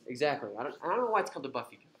coat, exactly. I don't know why it's called the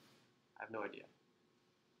Buffy coat. I have no idea.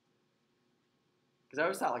 Because I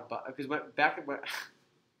always thought back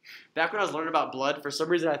when I was learning about blood, for some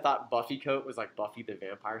reason I thought Buffy coat was like Buffy the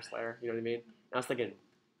Vampire Slayer. You know what I mean? And I was thinking,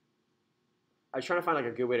 I was trying to find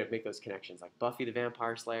a good way to make those connections. Like Buffy the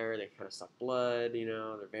Vampire Slayer, they kind of suck blood,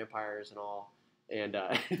 they're vampires and all. And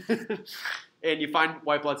and you find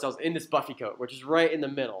white blood cells in this Buffy coat, which is right in the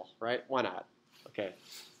middle, right? Why not? Okay.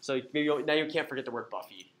 So now you can't forget the word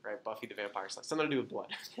Buffy, right? Buffy the Vampire Slayer. Something to do with blood.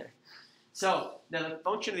 Okay. So now the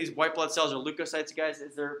function of these white blood cells or leukocytes, you guys,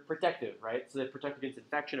 is they're protective, right? So they protect against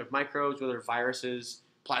infection of microbes, whether viruses,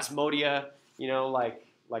 plasmodia,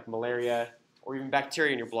 like malaria, or even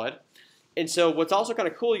bacteria in your blood. And so what's also kind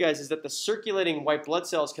of cool, you guys, is that the circulating white blood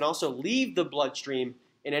cells can also leave the bloodstream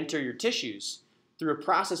and enter your tissues through a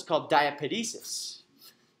process called diapedesis,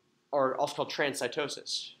 or also called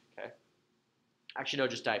transcytosis. Actually, no,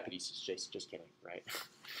 just diapedesis, just kidding, right?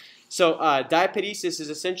 So diapedesis is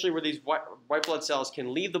essentially where these white blood cells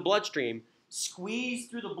can leave the bloodstream, squeeze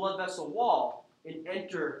through the blood vessel wall, and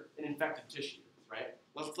enter an infected tissue, right?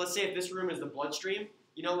 Let's say if this room is the bloodstream,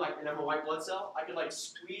 and I'm a white blood cell, I could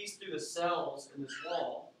squeeze through the cells in this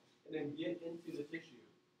wall and then get into the tissue,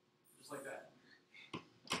 just like that.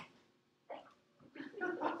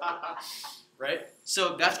 Right?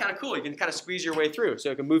 So that's kind of cool. You can kind of squeeze your way through,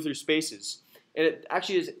 so it can move through spaces. And it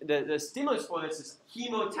actually is, the stimulus for this is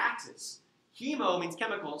chemotaxis. Chemo means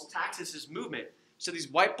chemicals, taxis is movement. So these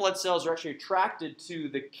white blood cells are actually attracted to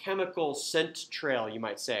the chemical scent trail, you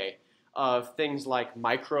might say, of things like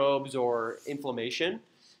microbes or inflammation.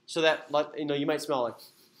 So that, you might smell like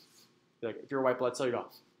if you're a white blood cell, you go,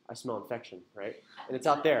 I smell infection, right? And it's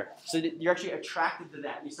out there. So you're actually attracted to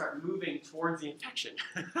that, and you start moving towards the infection.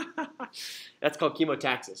 That's called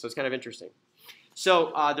chemotaxis, so it's kind of interesting.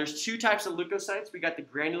 So there's two types of leukocytes. We got the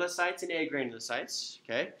granulocytes and agranulocytes,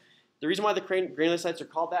 okay? The reason why the granulocytes are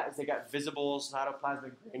called that is they got visible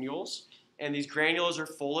cytoplasmic granules, and these granules are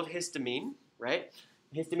full of histamine, right?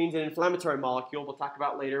 Histamine is an inflammatory molecule we'll talk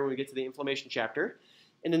about later when we get to the inflammation chapter.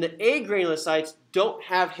 And then the agranulocytes don't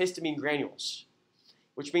have histamine granules,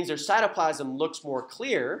 which means their cytoplasm looks more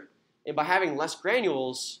clear, and by having less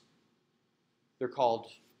granules, they're called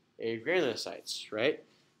agranulocytes, right?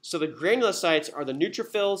 So the granulocytes are the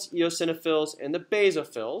neutrophils, eosinophils, and the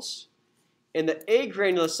basophils. And the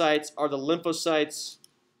agranulocytes are the lymphocytes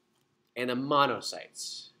and the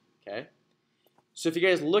monocytes, okay? So if you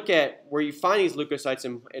guys look at where you find these leukocytes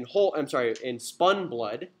in spun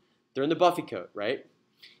blood, they're in the buffy coat, right?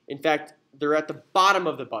 In fact, they're at the bottom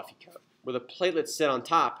of the buffy coat, where the platelets sit on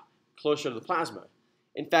top, closer to the plasma.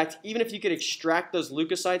 In fact, even if you could extract those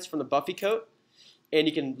leukocytes from the buffy coat, and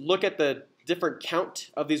you can look at the different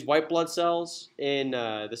count of these white blood cells in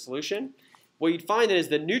the solution, what you'd find is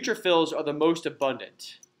the neutrophils are the most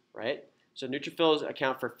abundant, right? So neutrophils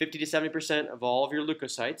account for 50 to 70% of all of your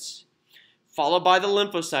leukocytes, followed by the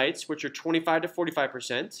lymphocytes, which are 25 to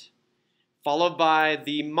 45%, followed by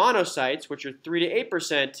the monocytes, which are 3 to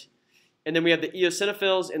 8%, and then we have the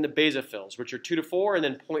eosinophils and the basophils, which are 2 to 4, and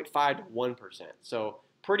then 0.5 to 1%. So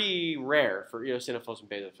pretty rare for eosinophils and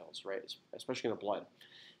basophils, right? Especially in the blood.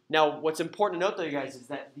 Now, what's important to note, though, you guys, is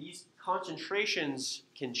that these concentrations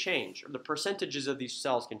can change, or the percentages of these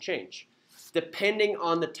cells can change, depending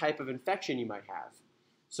on the type of infection you might have.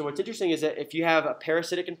 So what's interesting is that if you have a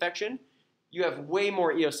parasitic infection, you have way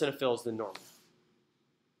more eosinophils than normal.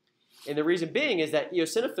 And the reason being is that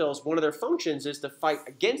eosinophils, one of their functions is to fight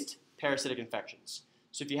against parasitic infections.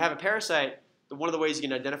 So if you have a parasite, one of the ways you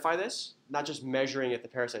can identify this, not just measuring if the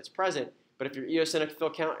parasite's present, but if your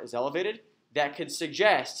eosinophil count is elevated, that could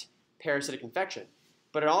suggest parasitic infection.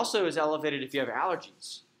 But it also is elevated if you have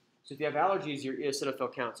allergies. So if you have allergies, your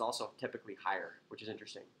eosinophil count is also typically higher, which is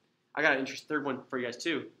interesting. I got an third one for you guys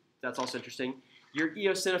too. That's also interesting. Your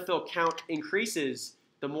eosinophil count increases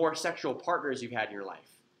the more sexual partners you've had in your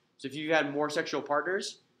life. So if you've had more sexual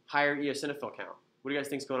partners, higher eosinophil count. What do you guys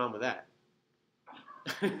think is going on with that?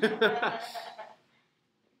 It's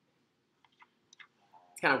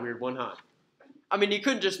kind of a weird one, huh? I mean, you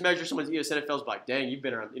couldn't just measure someone's eosinophils like, dang, you've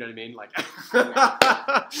been around, you know what I mean? Like,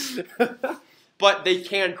 but they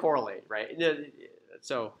can correlate, right?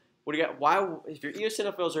 So what do you got? Why, if your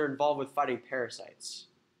eosinophils are involved with fighting parasites,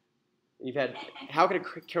 how can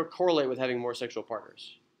it correlate with having more sexual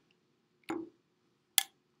partners?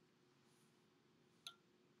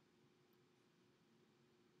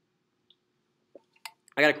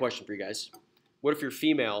 I got a question for you guys. What if you're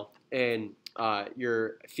female and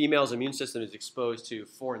your female's immune system is exposed to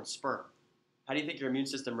foreign sperm? How do you think your immune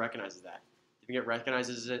system recognizes that? Do you think it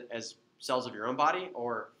recognizes it as cells of your own body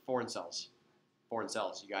or foreign cells? Foreign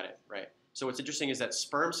cells, you got it, right. So what's interesting is that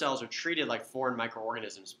sperm cells are treated like foreign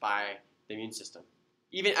microorganisms by the immune system.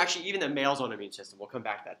 Even the male's own immune system, we'll come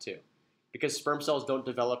back to that too. Because sperm cells don't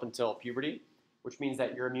develop until puberty, which means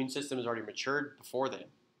that your immune system is already matured before then,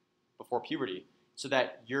 before puberty, so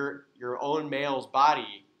that your own male's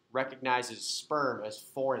body recognizes sperm as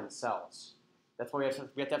foreign cells. That's why we have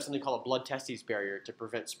to have something called a blood testes barrier to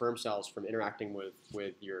prevent sperm cells from interacting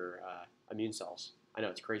with your immune cells. I know,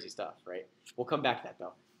 it's crazy stuff, right? We'll come back to that,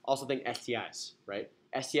 though. Also think STIs, right?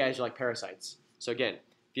 STIs are like parasites. So again,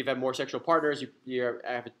 if you've had more sexual partners, you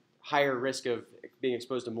have a higher risk of being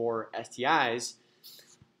exposed to more STIs.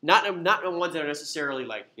 Not the ones that are necessarily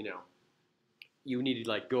like, you need to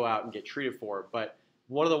like go out and get treated for, but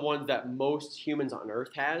one of the ones that most humans on Earth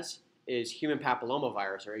has is human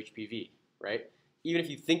papillomavirus, or HPV, right? Even if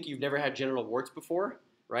you think you've never had genital warts before,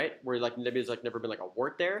 right, where like maybe there's like never been like a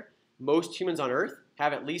wart there, most humans on Earth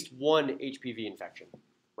have at least one HPV infection,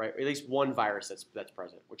 right? Or at least one virus that's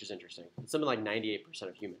present, which is interesting. It's something like 98%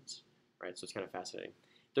 of humans, right? So it's kind of fascinating.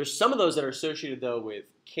 There's some of those that are associated though with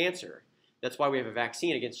cancer. That's why we have a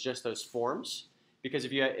vaccine against just those forms. Because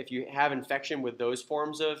if you have infection with those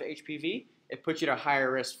forms of HPV, it puts you at a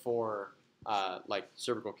higher risk for like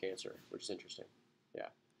cervical cancer, which is interesting. Yeah.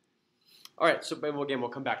 All right. So again, we'll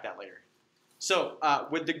come back to that later. So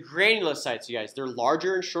with the granulocytes, you guys, they're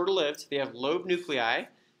larger and shorter lived. They have lobe nuclei.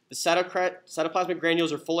 The cytoplasmic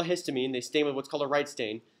granules are full of histamine. They stain with what's called a right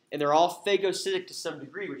stain. And they're all phagocytic to some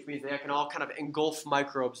degree, which means they can all kind of engulf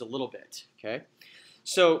microbes a little bit, okay?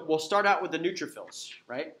 So we'll start out with the neutrophils,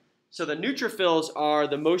 right? So the neutrophils are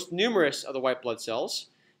the most numerous of the white blood cells.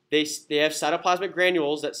 They have cytoplasmic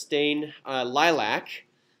granules that stain lilac,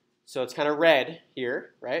 so it's kind of red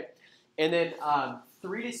here, right? And then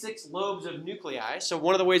 3 to 6 lobes of nuclei. So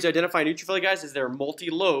one of the ways to identify neutrophil, guys, is they're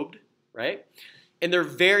multi-lobed, right? And they're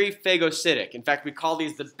very phagocytic. In fact, we call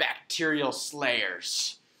these the bacterial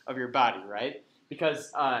slayers of your body, right?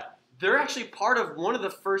 Because they're actually part of one of the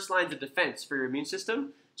first lines of defense for your immune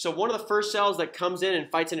system. So one of the first cells that comes in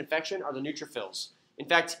and fights an infection are the neutrophils. In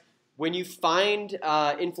fact, when you find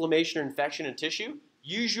inflammation or infection in tissue,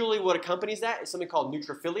 usually what accompanies that is something called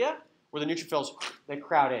neutrophilia, where the neutrophils, they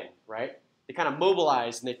crowd in, right? They kind of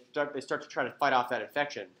mobilize and they start to try to fight off that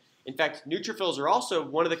infection. In fact, neutrophils are also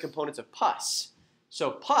one of the components of pus. So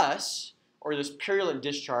pus, or this purulent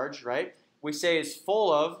discharge, right, we say is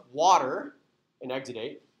full of water and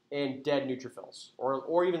exudate and dead neutrophils,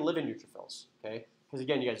 or even living neutrophils, okay? Because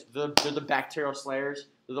again, you guys, they're the bacterial slayers.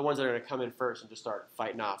 They're the ones that are going to come in first and just start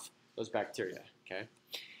fighting off those bacteria, okay?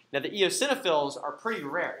 Now the eosinophils are pretty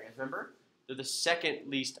rare, you guys remember? They're the second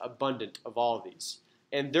least abundant of all of these.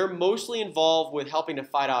 And they're mostly involved with helping to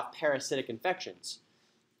fight off parasitic infections.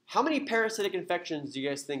 How many parasitic infections do you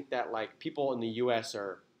guys think that like people in the U.S.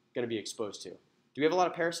 are going to be exposed to? Do we have a lot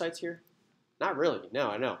of parasites here? Not really. No,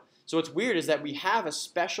 I know. So what's weird is that we have a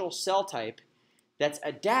special cell type that's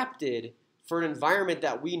adapted for an environment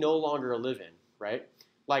that we no longer live in, right?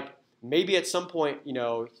 Like maybe at some point,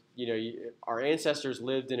 our ancestors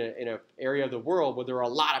lived in an area of the world where there were a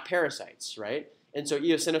lot of parasites, right? And so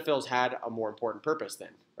eosinophils had a more important purpose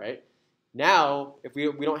then, right? Now, if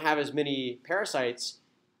we don't have as many parasites,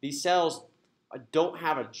 these cells don't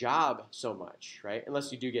have a job so much, right?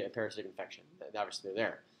 Unless you do get a parasitic infection. Obviously, they're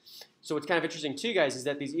there. So what's kind of interesting too, guys, is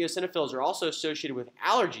that these eosinophils are also associated with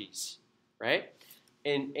allergies, right?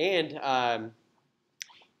 And there's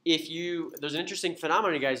an interesting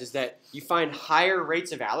phenomenon, you guys, is that you find higher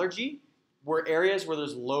rates of allergy where areas where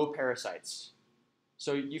there's low parasites.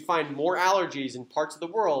 So you find more allergies in parts of the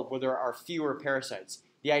world where there are fewer parasites.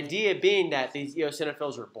 The idea being that these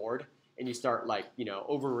eosinophils are bored and you start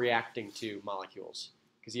overreacting to molecules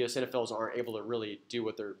because eosinophils aren't able to really do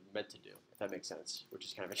what they're meant to do, if that makes sense, which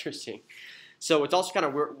is kind of interesting. So what's also kind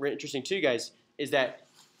of interesting too, guys, is that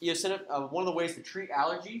one of the ways to treat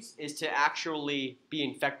allergies is to actually be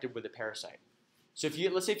infected with a parasite. So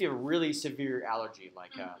let's say if you have a really severe allergy,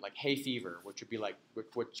 like hay fever, which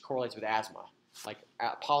correlates with asthma, like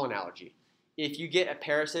pollen allergy. If you get a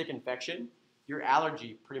parasitic infection, your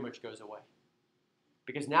allergy pretty much goes away.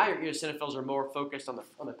 Because now your eosinophils are more focused on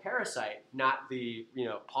the parasite, not the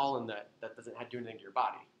pollen that doesn't do anything to your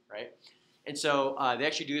body, right? And so they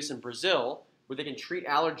actually do this in Brazil, where they can treat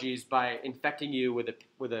allergies by infecting you with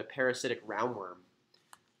a parasitic roundworm.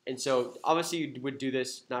 And so obviously you would do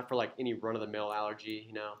this not for like any run-of-the-mill allergy,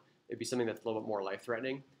 It'd be something that's a little bit more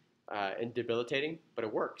life-threatening and debilitating, but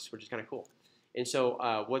it works, which is kind of cool. And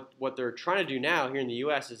so what they're trying to do now here in the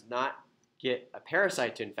U.S. is not get a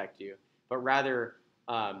parasite to infect you, but rather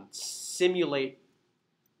simulate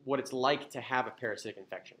what it's like to have a parasitic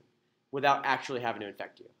infection without actually having to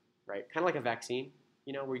infect you, right? Kind of like a vaccine,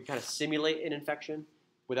 where you kind of simulate an infection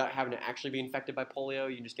without having to actually be infected by polio.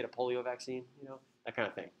 You can just get a polio vaccine, that kind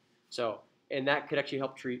of thing. So, and that could actually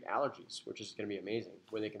help treat allergies, which is going to be amazing.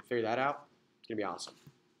 When they can figure that out, it's going to be awesome.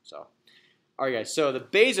 So, all right, guys. So the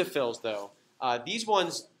basophils, though, these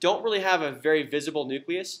ones don't really have a very visible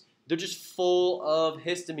nucleus. They're just full of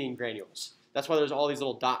histamine granules. That's why there's all these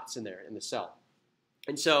little dots in there in the cell.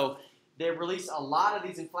 And so they release a lot of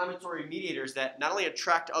these inflammatory mediators that not only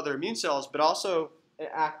attract other immune cells, but also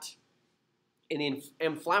act in the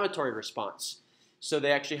inflammatory response. So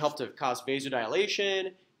they actually help to cause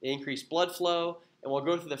vasodilation, they increase blood flow, and we'll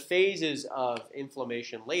go through the phases of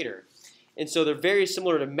inflammation later. And so they're very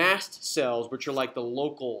similar to mast cells, which are like the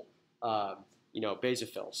local,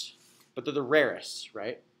 basophils. But they're the rarest,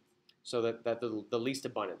 right? So that they're the least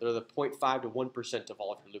abundant. They're the 0.5 to 1% of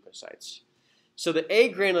all of your leukocytes. So the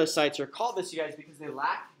agranulocytes are called this, you guys, because they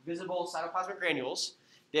lack visible cytoplasmic granules.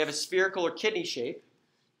 They have a spherical or kidney shape.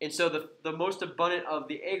 And so the most abundant of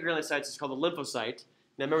the agranulocytes is called the lymphocyte.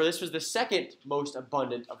 Now remember, this was the second most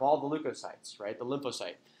abundant of all the leukocytes, right? The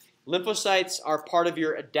lymphocyte. Lymphocytes are part of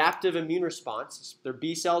your adaptive immune response. They're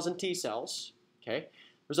B cells and T cells. Okay.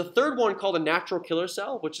 There's a third one called a natural killer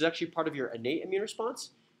cell, which is actually part of your innate immune response.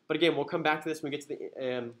 But again, we'll come back to this when we get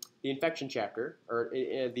to the infection chapter, or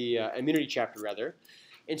the immunity chapter, rather.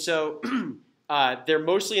 And so They're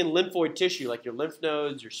mostly in lymphoid tissue, like your lymph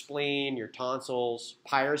nodes, your spleen, your tonsils,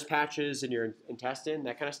 Peyer's patches in your intestine,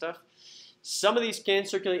 that kind of stuff. Some of these can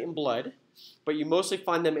circulate in blood, but you mostly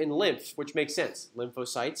find them in lymph, which makes sense.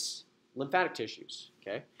 Lymphocytes, lymphatic tissues,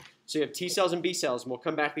 okay? So you have T cells and B cells, and we'll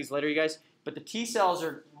come back to these later, you guys. But the T cells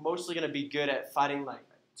are mostly going to be good at fighting like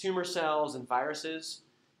tumor cells and viruses,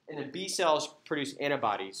 and the B cells produce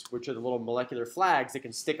antibodies, which are the little molecular flags that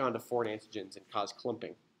can stick onto foreign antigens and cause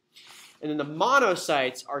clumping. And then the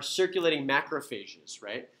monocytes are circulating macrophages,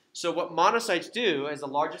 right? So what monocytes do, as the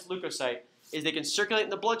largest leukocyte, is they can circulate in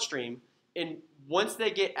the bloodstream, and once they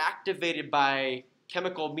get activated by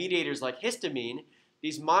chemical mediators like histamine,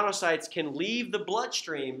 these monocytes can leave the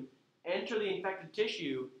bloodstream, enter the infected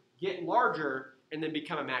tissue, get larger, and then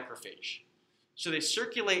become a macrophage. So they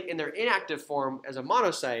circulate in their inactive form as a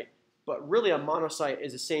monocyte, but really a monocyte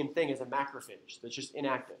is the same thing as a macrophage that's just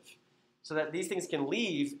inactive. So that these things can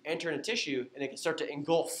leave, enter into tissue, and they can start to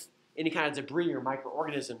engulf any kind of debris or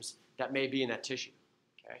microorganisms that may be in that tissue.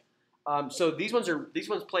 Okay? So these ones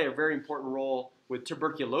play a very important role with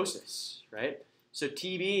tuberculosis, right? So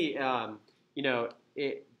TB,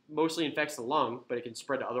 it mostly infects the lung, but it can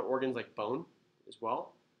spread to other organs like bone as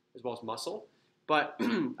well as muscle. But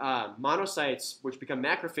monocytes, which become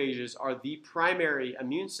macrophages, are the primary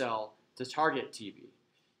immune cell to target TB.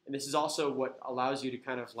 And this is also what allows you to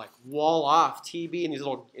kind of like wall off TB in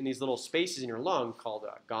these little spaces in your lung called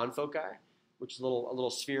gonfoci, which is a little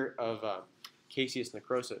sphere of caseous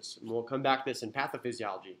necrosis. And we'll come back to this in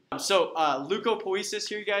pathophysiology. So leukopoiesis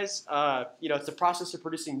here, you guys, it's the process of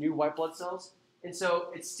producing new white blood cells. And so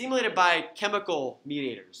it's stimulated by chemical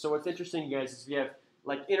mediators. So what's interesting, you guys, is we have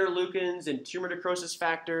like interleukins and tumor necrosis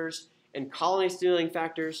factors and colony-stimulating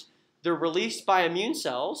factors. They're released by immune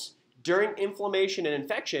cells during inflammation and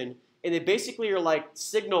infection, and they basically are like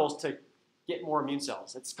signals to get more immune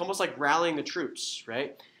cells. It's almost like rallying the troops,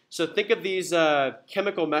 right? So think of these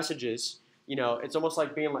chemical messages. It's almost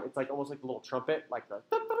like almost like a little trumpet, like the,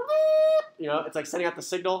 it's like sending out the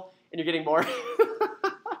signal, and you're getting more,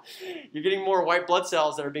 you're getting more white blood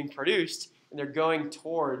cells that are being produced, and they're going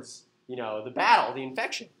towards the battle, the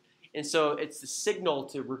infection. And so it's the signal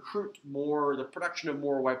to recruit more, the production of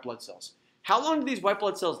more white blood cells. How long do these white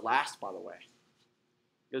blood cells last, by the way?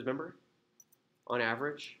 You guys remember? On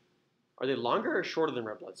average? Are they longer or shorter than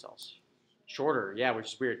red blood cells? Shorter, yeah,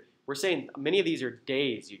 which is weird. We're saying many of these are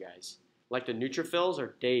days, you guys. Like the neutrophils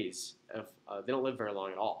are days. They don't live very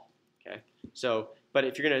long at all. Okay. So, but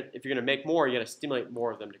if you're gonna make more, you got to stimulate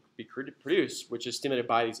more of them to be produced, which is stimulated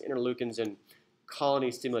by these interleukins and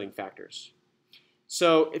colony-stimulating factors.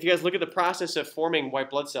 So if you guys look at the process of forming white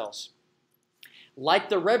blood cells, like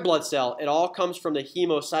the red blood cell, it all comes from the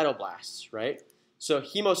hemocytoblasts, right? So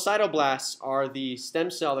hemocytoblasts are the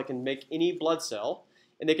stem cell that can make any blood cell,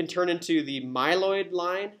 and they can turn into the myeloid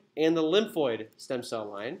line and the lymphoid stem cell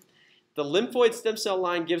line. The lymphoid stem cell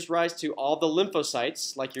line gives rise to all the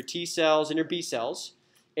lymphocytes, like your T cells and your B cells,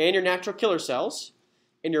 and your natural killer cells.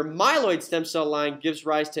 And your myeloid stem cell line gives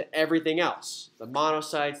rise to everything else, the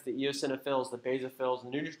monocytes, the eosinophils, the basophils,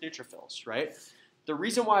 and the neutrophils, right? The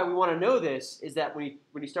reason why we want to know this is that when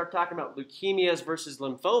you start talking about leukemias versus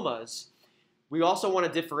lymphomas, we also want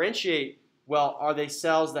to differentiate, well, are they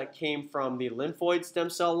cells that came from the lymphoid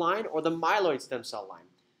stem cell line or the myeloid stem cell line?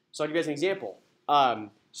 So I'll give you guys an example.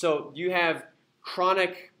 So you have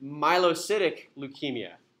chronic myelocytic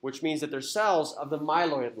leukemia, which means that they're cells of the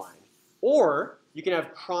myeloid line. Or you can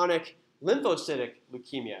have chronic lymphocytic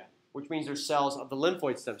leukemia, which means they're cells of the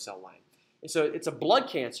lymphoid stem cell line. And so it's a blood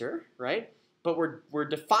cancer, right? But we're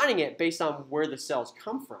defining it based on where the cells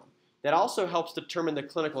come from. That also helps determine the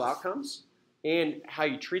clinical outcomes and how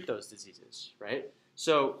you treat those diseases, right?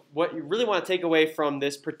 So what you really want to take away from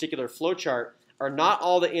this particular flowchart are not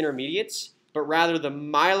all the intermediates, but rather the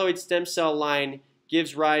myeloid stem cell line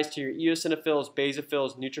gives rise to your eosinophils,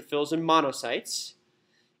 basophils, neutrophils, and monocytes.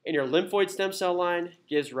 And your lymphoid stem cell line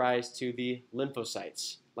gives rise to the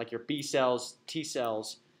lymphocytes, like your B cells, T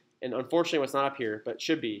cells, and unfortunately what's not up here, but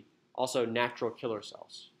should be, also natural killer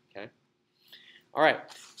cells, okay? All right,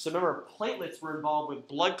 so remember, platelets were involved with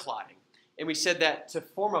blood clotting. And we said that to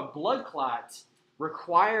form a blood clot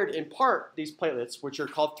required in part these platelets, which are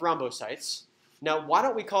called thrombocytes. Now, why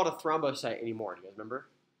don't we call it a thrombocyte anymore? Do you guys remember?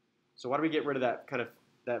 So why do we get rid of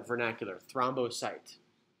that vernacular, thrombocyte?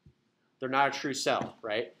 They're not a true cell,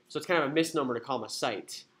 right? So it's kind of a misnomer to call them a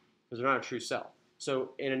cyte because they're not a true cell.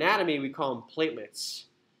 So in anatomy, we call them platelets.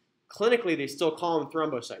 Clinically, they still call them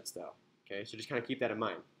thrombocytes, though. Okay, so just kind of keep that in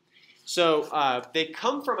mind. So they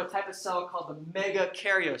come from a type of cell called the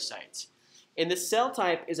megakaryocyte. And this cell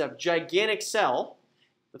type is a gigantic cell.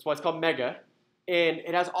 That's why it's called mega. And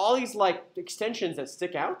it has all these like extensions that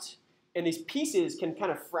stick out, and these pieces can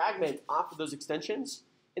kind of fragment off of those extensions.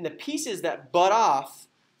 And the pieces that bud off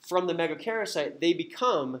from the megakaryocyte, they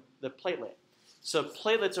become the platelet. So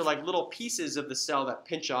platelets are like little pieces of the cell that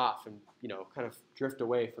pinch off and kind of drift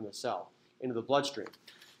away from the cell into the bloodstream.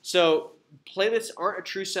 So platelets aren't a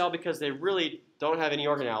true cell because they really don't have any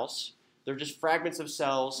organelles. They're just fragments of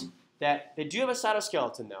cells that they do have a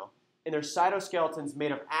cytoskeleton though, and their cytoskeletons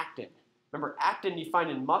made of actin. Remember, actin you find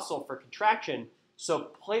in muscle for contraction,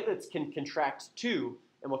 so platelets can contract too,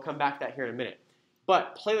 and we'll come back to that here in a minute.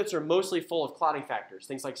 But platelets are mostly full of clotting factors,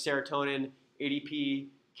 things like serotonin, ADP,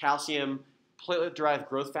 calcium, platelet-derived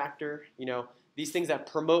growth factor, these things that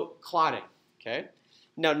promote clotting, okay?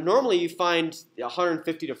 Now, normally you find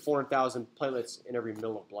 150 to 400,000 platelets in every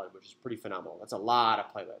ml of blood, which is pretty phenomenal. That's a lot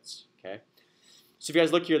of platelets, okay? So if you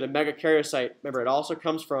guys look here, the megakaryocyte, remember, it also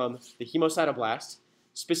comes from the hemocytoblast,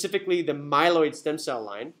 specifically the myeloid stem cell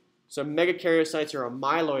line. So megakaryocytes are a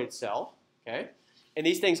myeloid cell, okay? And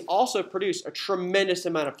these things also produce a tremendous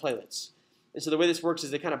amount of platelets. And so the way this works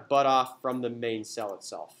is they kind of bud off from the main cell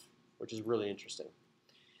itself, which is really interesting.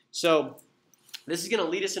 So this is going to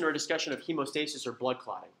lead us into our discussion of hemostasis or blood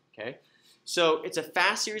clotting, okay? So it's a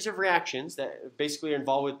fast series of reactions that basically are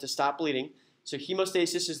involved to stop bleeding. So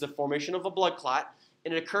hemostasis is the formation of a blood clot,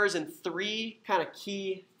 and it occurs in three kind of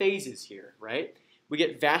key phases here, right? We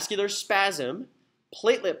get vascular spasm,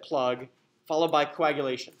 platelet plug, followed by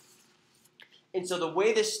coagulation. And so the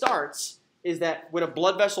way this starts is that when a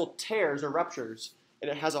blood vessel tears or ruptures, and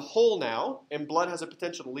it has a hole now, and blood has a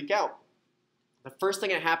potential to leak out, the first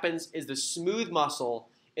thing that happens is the smooth muscle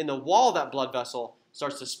in the wall of that blood vessel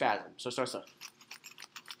starts to spasm. So it starts to,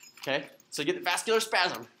 okay? So you get the vascular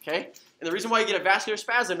spasm, okay? And the reason why you get a vascular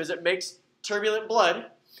spasm is it makes turbulent blood,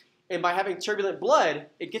 and by having turbulent blood,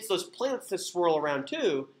 it gets those platelets to swirl around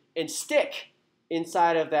too and stick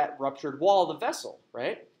inside of that ruptured wall of the vessel,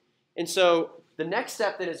 right? And so the next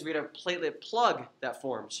step then is we have a platelet plug that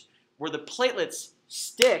forms, where the platelets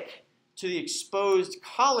stick to the exposed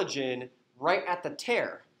collagen right at the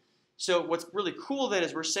tear. So what's really cool then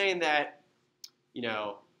is we're saying that,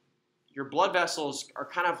 your blood vessels are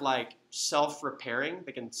kind of like self-repairing.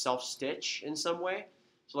 They can self-stitch in some way.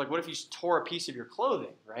 So like what if you tore a piece of your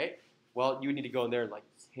clothing, right? Well, you would need to go in there and like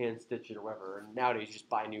hand stitch it or whatever. And nowadays you just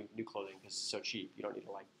buy new clothing because it's so cheap. You don't need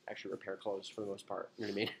to like actually repair clothes for the most part. You know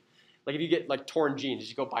what I mean? Like if you get like torn jeans,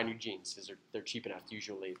 you go buy new jeans because they're cheap enough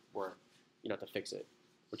usually where you don't have to fix it,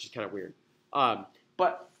 which is kind of weird.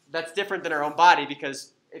 But that's different than our own body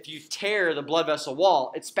because if you tear the blood vessel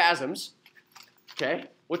wall, it spasms. Okay?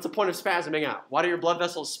 What's the point of spasming out? Why do your blood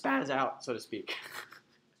vessels spaz out, so to speak?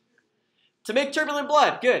 To make turbulent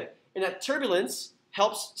blood. Good. And that turbulence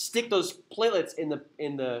helps stick those platelets in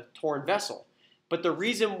the torn vessel. But the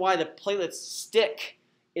reason why the platelets stick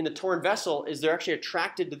in the torn vessel is they're actually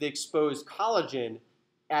attracted to the exposed collagen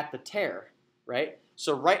at the tear, right?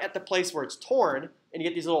 So right at the place where it's torn, and you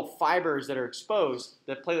get these little fibers that are exposed,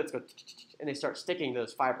 the platelets go and they start sticking to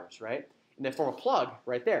those fibers, right? And they form a plug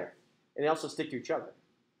right there. And they also stick to each other.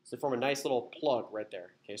 So they form a nice little plug right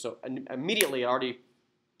there. Okay, so immediately it already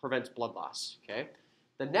prevents blood loss, okay?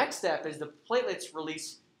 The next step is the platelets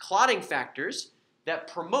release clotting factors that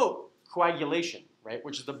promote coagulation, right,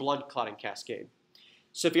 which is the blood clotting cascade.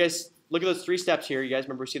 So if you guys look at those three steps here, you guys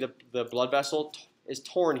remember see the blood vessel is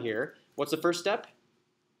torn here. What's the first step?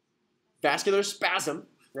 Vascular spasm,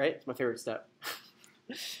 right? It's my favorite step.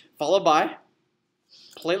 Followed by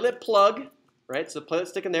platelet plug, right? So the platelets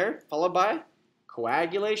stick in there, followed by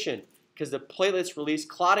coagulation, because the platelets release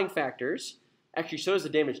clotting factors. Actually, so does the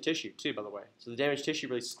damaged tissue too, by the way. So the damaged tissue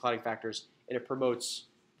releases clotting factors, and it promotes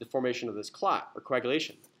the formation of this clot or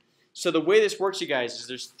coagulation. So the way this works, you guys, is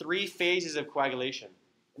there's three phases of coagulation.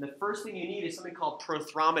 And the first thing you need is something called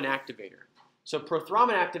prothrombin activator. So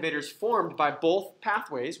prothrombin activator is formed by both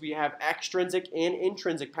pathways. We have extrinsic and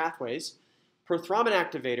intrinsic pathways. Prothrombin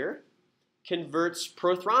activator converts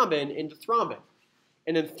prothrombin into thrombin.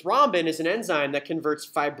 And then thrombin is an enzyme that converts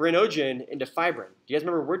fibrinogen into fibrin. Do you guys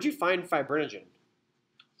remember, where'd you find fibrinogen?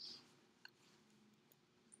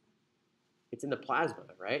 It's in the plasma,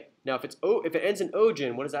 right? Now, if it ends in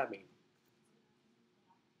ogen, what does that mean?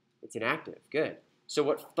 It's inactive. Good. So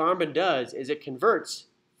what thrombin does is it converts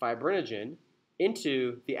fibrinogen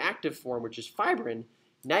into the active form, which is fibrin.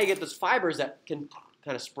 Now you get those fibers that can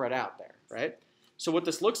kind of spread out there, right? So what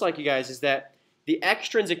this looks like, you guys, is that the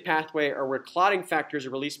extrinsic pathway are where clotting factors are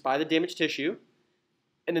released by the damaged tissue,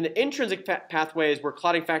 and then the intrinsic pathway is where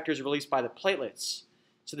clotting factors are released by the platelets.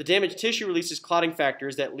 So the damaged tissue releases clotting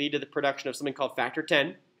factors that lead to the production of something called factor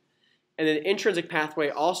 10, and then the intrinsic pathway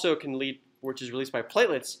also can lead which is released by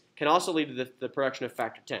platelets, can also lead to the production of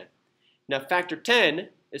factor 10. Now, factor 10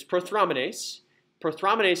 is prothrombinase.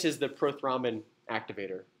 Prothrombinase is the prothrombin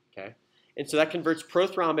activator, okay? And so that converts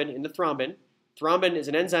prothrombin into thrombin. Thrombin is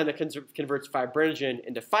an enzyme that converts fibrinogen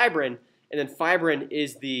into fibrin, and then fibrin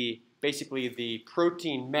is basically the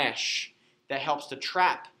protein mesh that helps to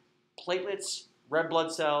trap platelets, red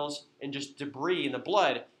blood cells, and just debris in the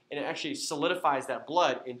blood, and it actually solidifies that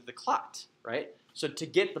blood into the clot, right? So to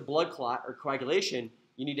get the blood clot or coagulation,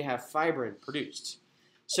 you need to have fibrin produced.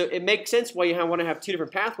 So it makes sense why you want to have two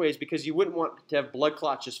different pathways, because you wouldn't want to have blood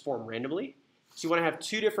clots just form randomly. So you want to have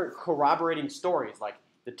two different corroborating stories, like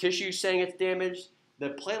the tissue saying it's damaged, the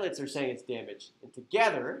platelets are saying it's damaged, and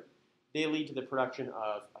together they lead to the production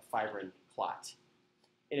of a fibrin clot.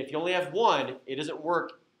 And if you only have one, it doesn't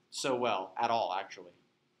work so well at all, actually.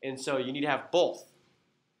 And so you need to have both.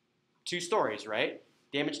 Two stories, right?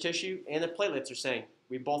 Damaged tissue and the platelets are saying,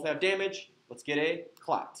 we both have damage, let's get a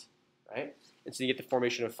clot, right? And so you get the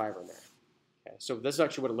formation of fibrin there. Okay, so this is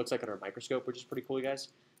actually what it looks like under a microscope, which is pretty cool, you guys.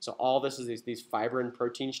 So all this is these fibrin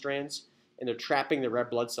protein strands, and they're trapping the red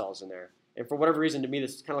blood cells in there. And for whatever reason, to me,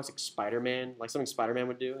 this kind of looks like Spider-Man, like something Spider-Man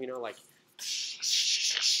would do, you know, like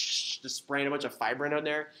just spraying a bunch of fibrin on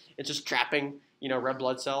there. It's just trapping, you know, red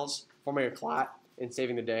blood cells, forming a clot, and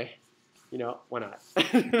saving the day. You know, why not?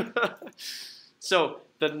 So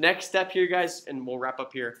the next step here, guys, and we'll wrap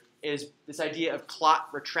up here, is this idea of clot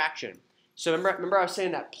retraction. So remember I was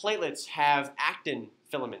saying that platelets have actin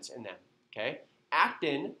filaments in them, okay?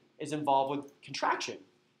 Actin is involved with contraction.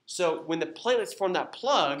 So when the platelets form that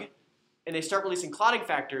plug and they start releasing clotting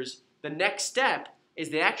factors, the next step is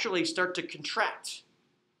they actually start to contract.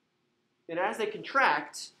 And as they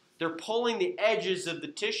contract, they're pulling the edges of the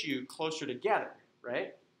tissue closer together,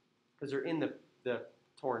 right? Because they're in the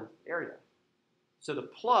torn area. So the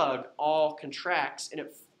plug all contracts and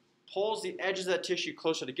it pulls the edges of that tissue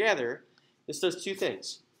closer together. This does two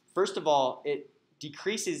things. First of all, it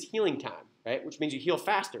decreases healing time, right? Which means you heal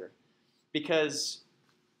faster, because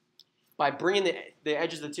by bringing the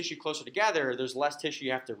edges of the tissue closer together, there's less tissue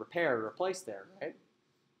you have to repair or replace there, right?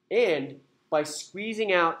 And by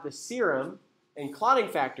squeezing out the serum and clotting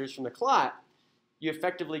factors from the clot, you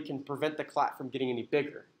effectively can prevent the clot from getting any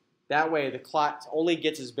bigger. That way, the clot only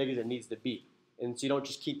gets as big as it needs to be. And so you don't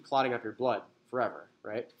just keep clotting up your blood forever,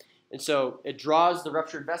 right? And so it draws the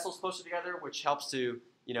ruptured vessels closer together, which helps to,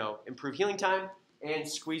 you know, improve healing time, and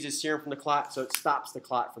squeezes serum from the clot, so it stops the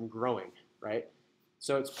clot from growing, right?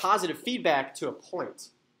 So it's positive feedback to a point.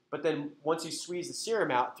 But then once you squeeze the serum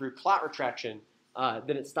out through clot retraction,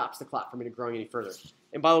 then it stops the clot from growing any further.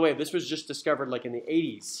 And by the way, this was just discovered like in the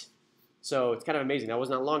 80s. So it's kind of amazing. That was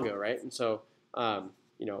not long ago, right? And so,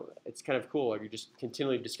 you know, it's kind of cool. You're just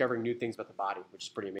continually discovering new things about the body, which is pretty amazing.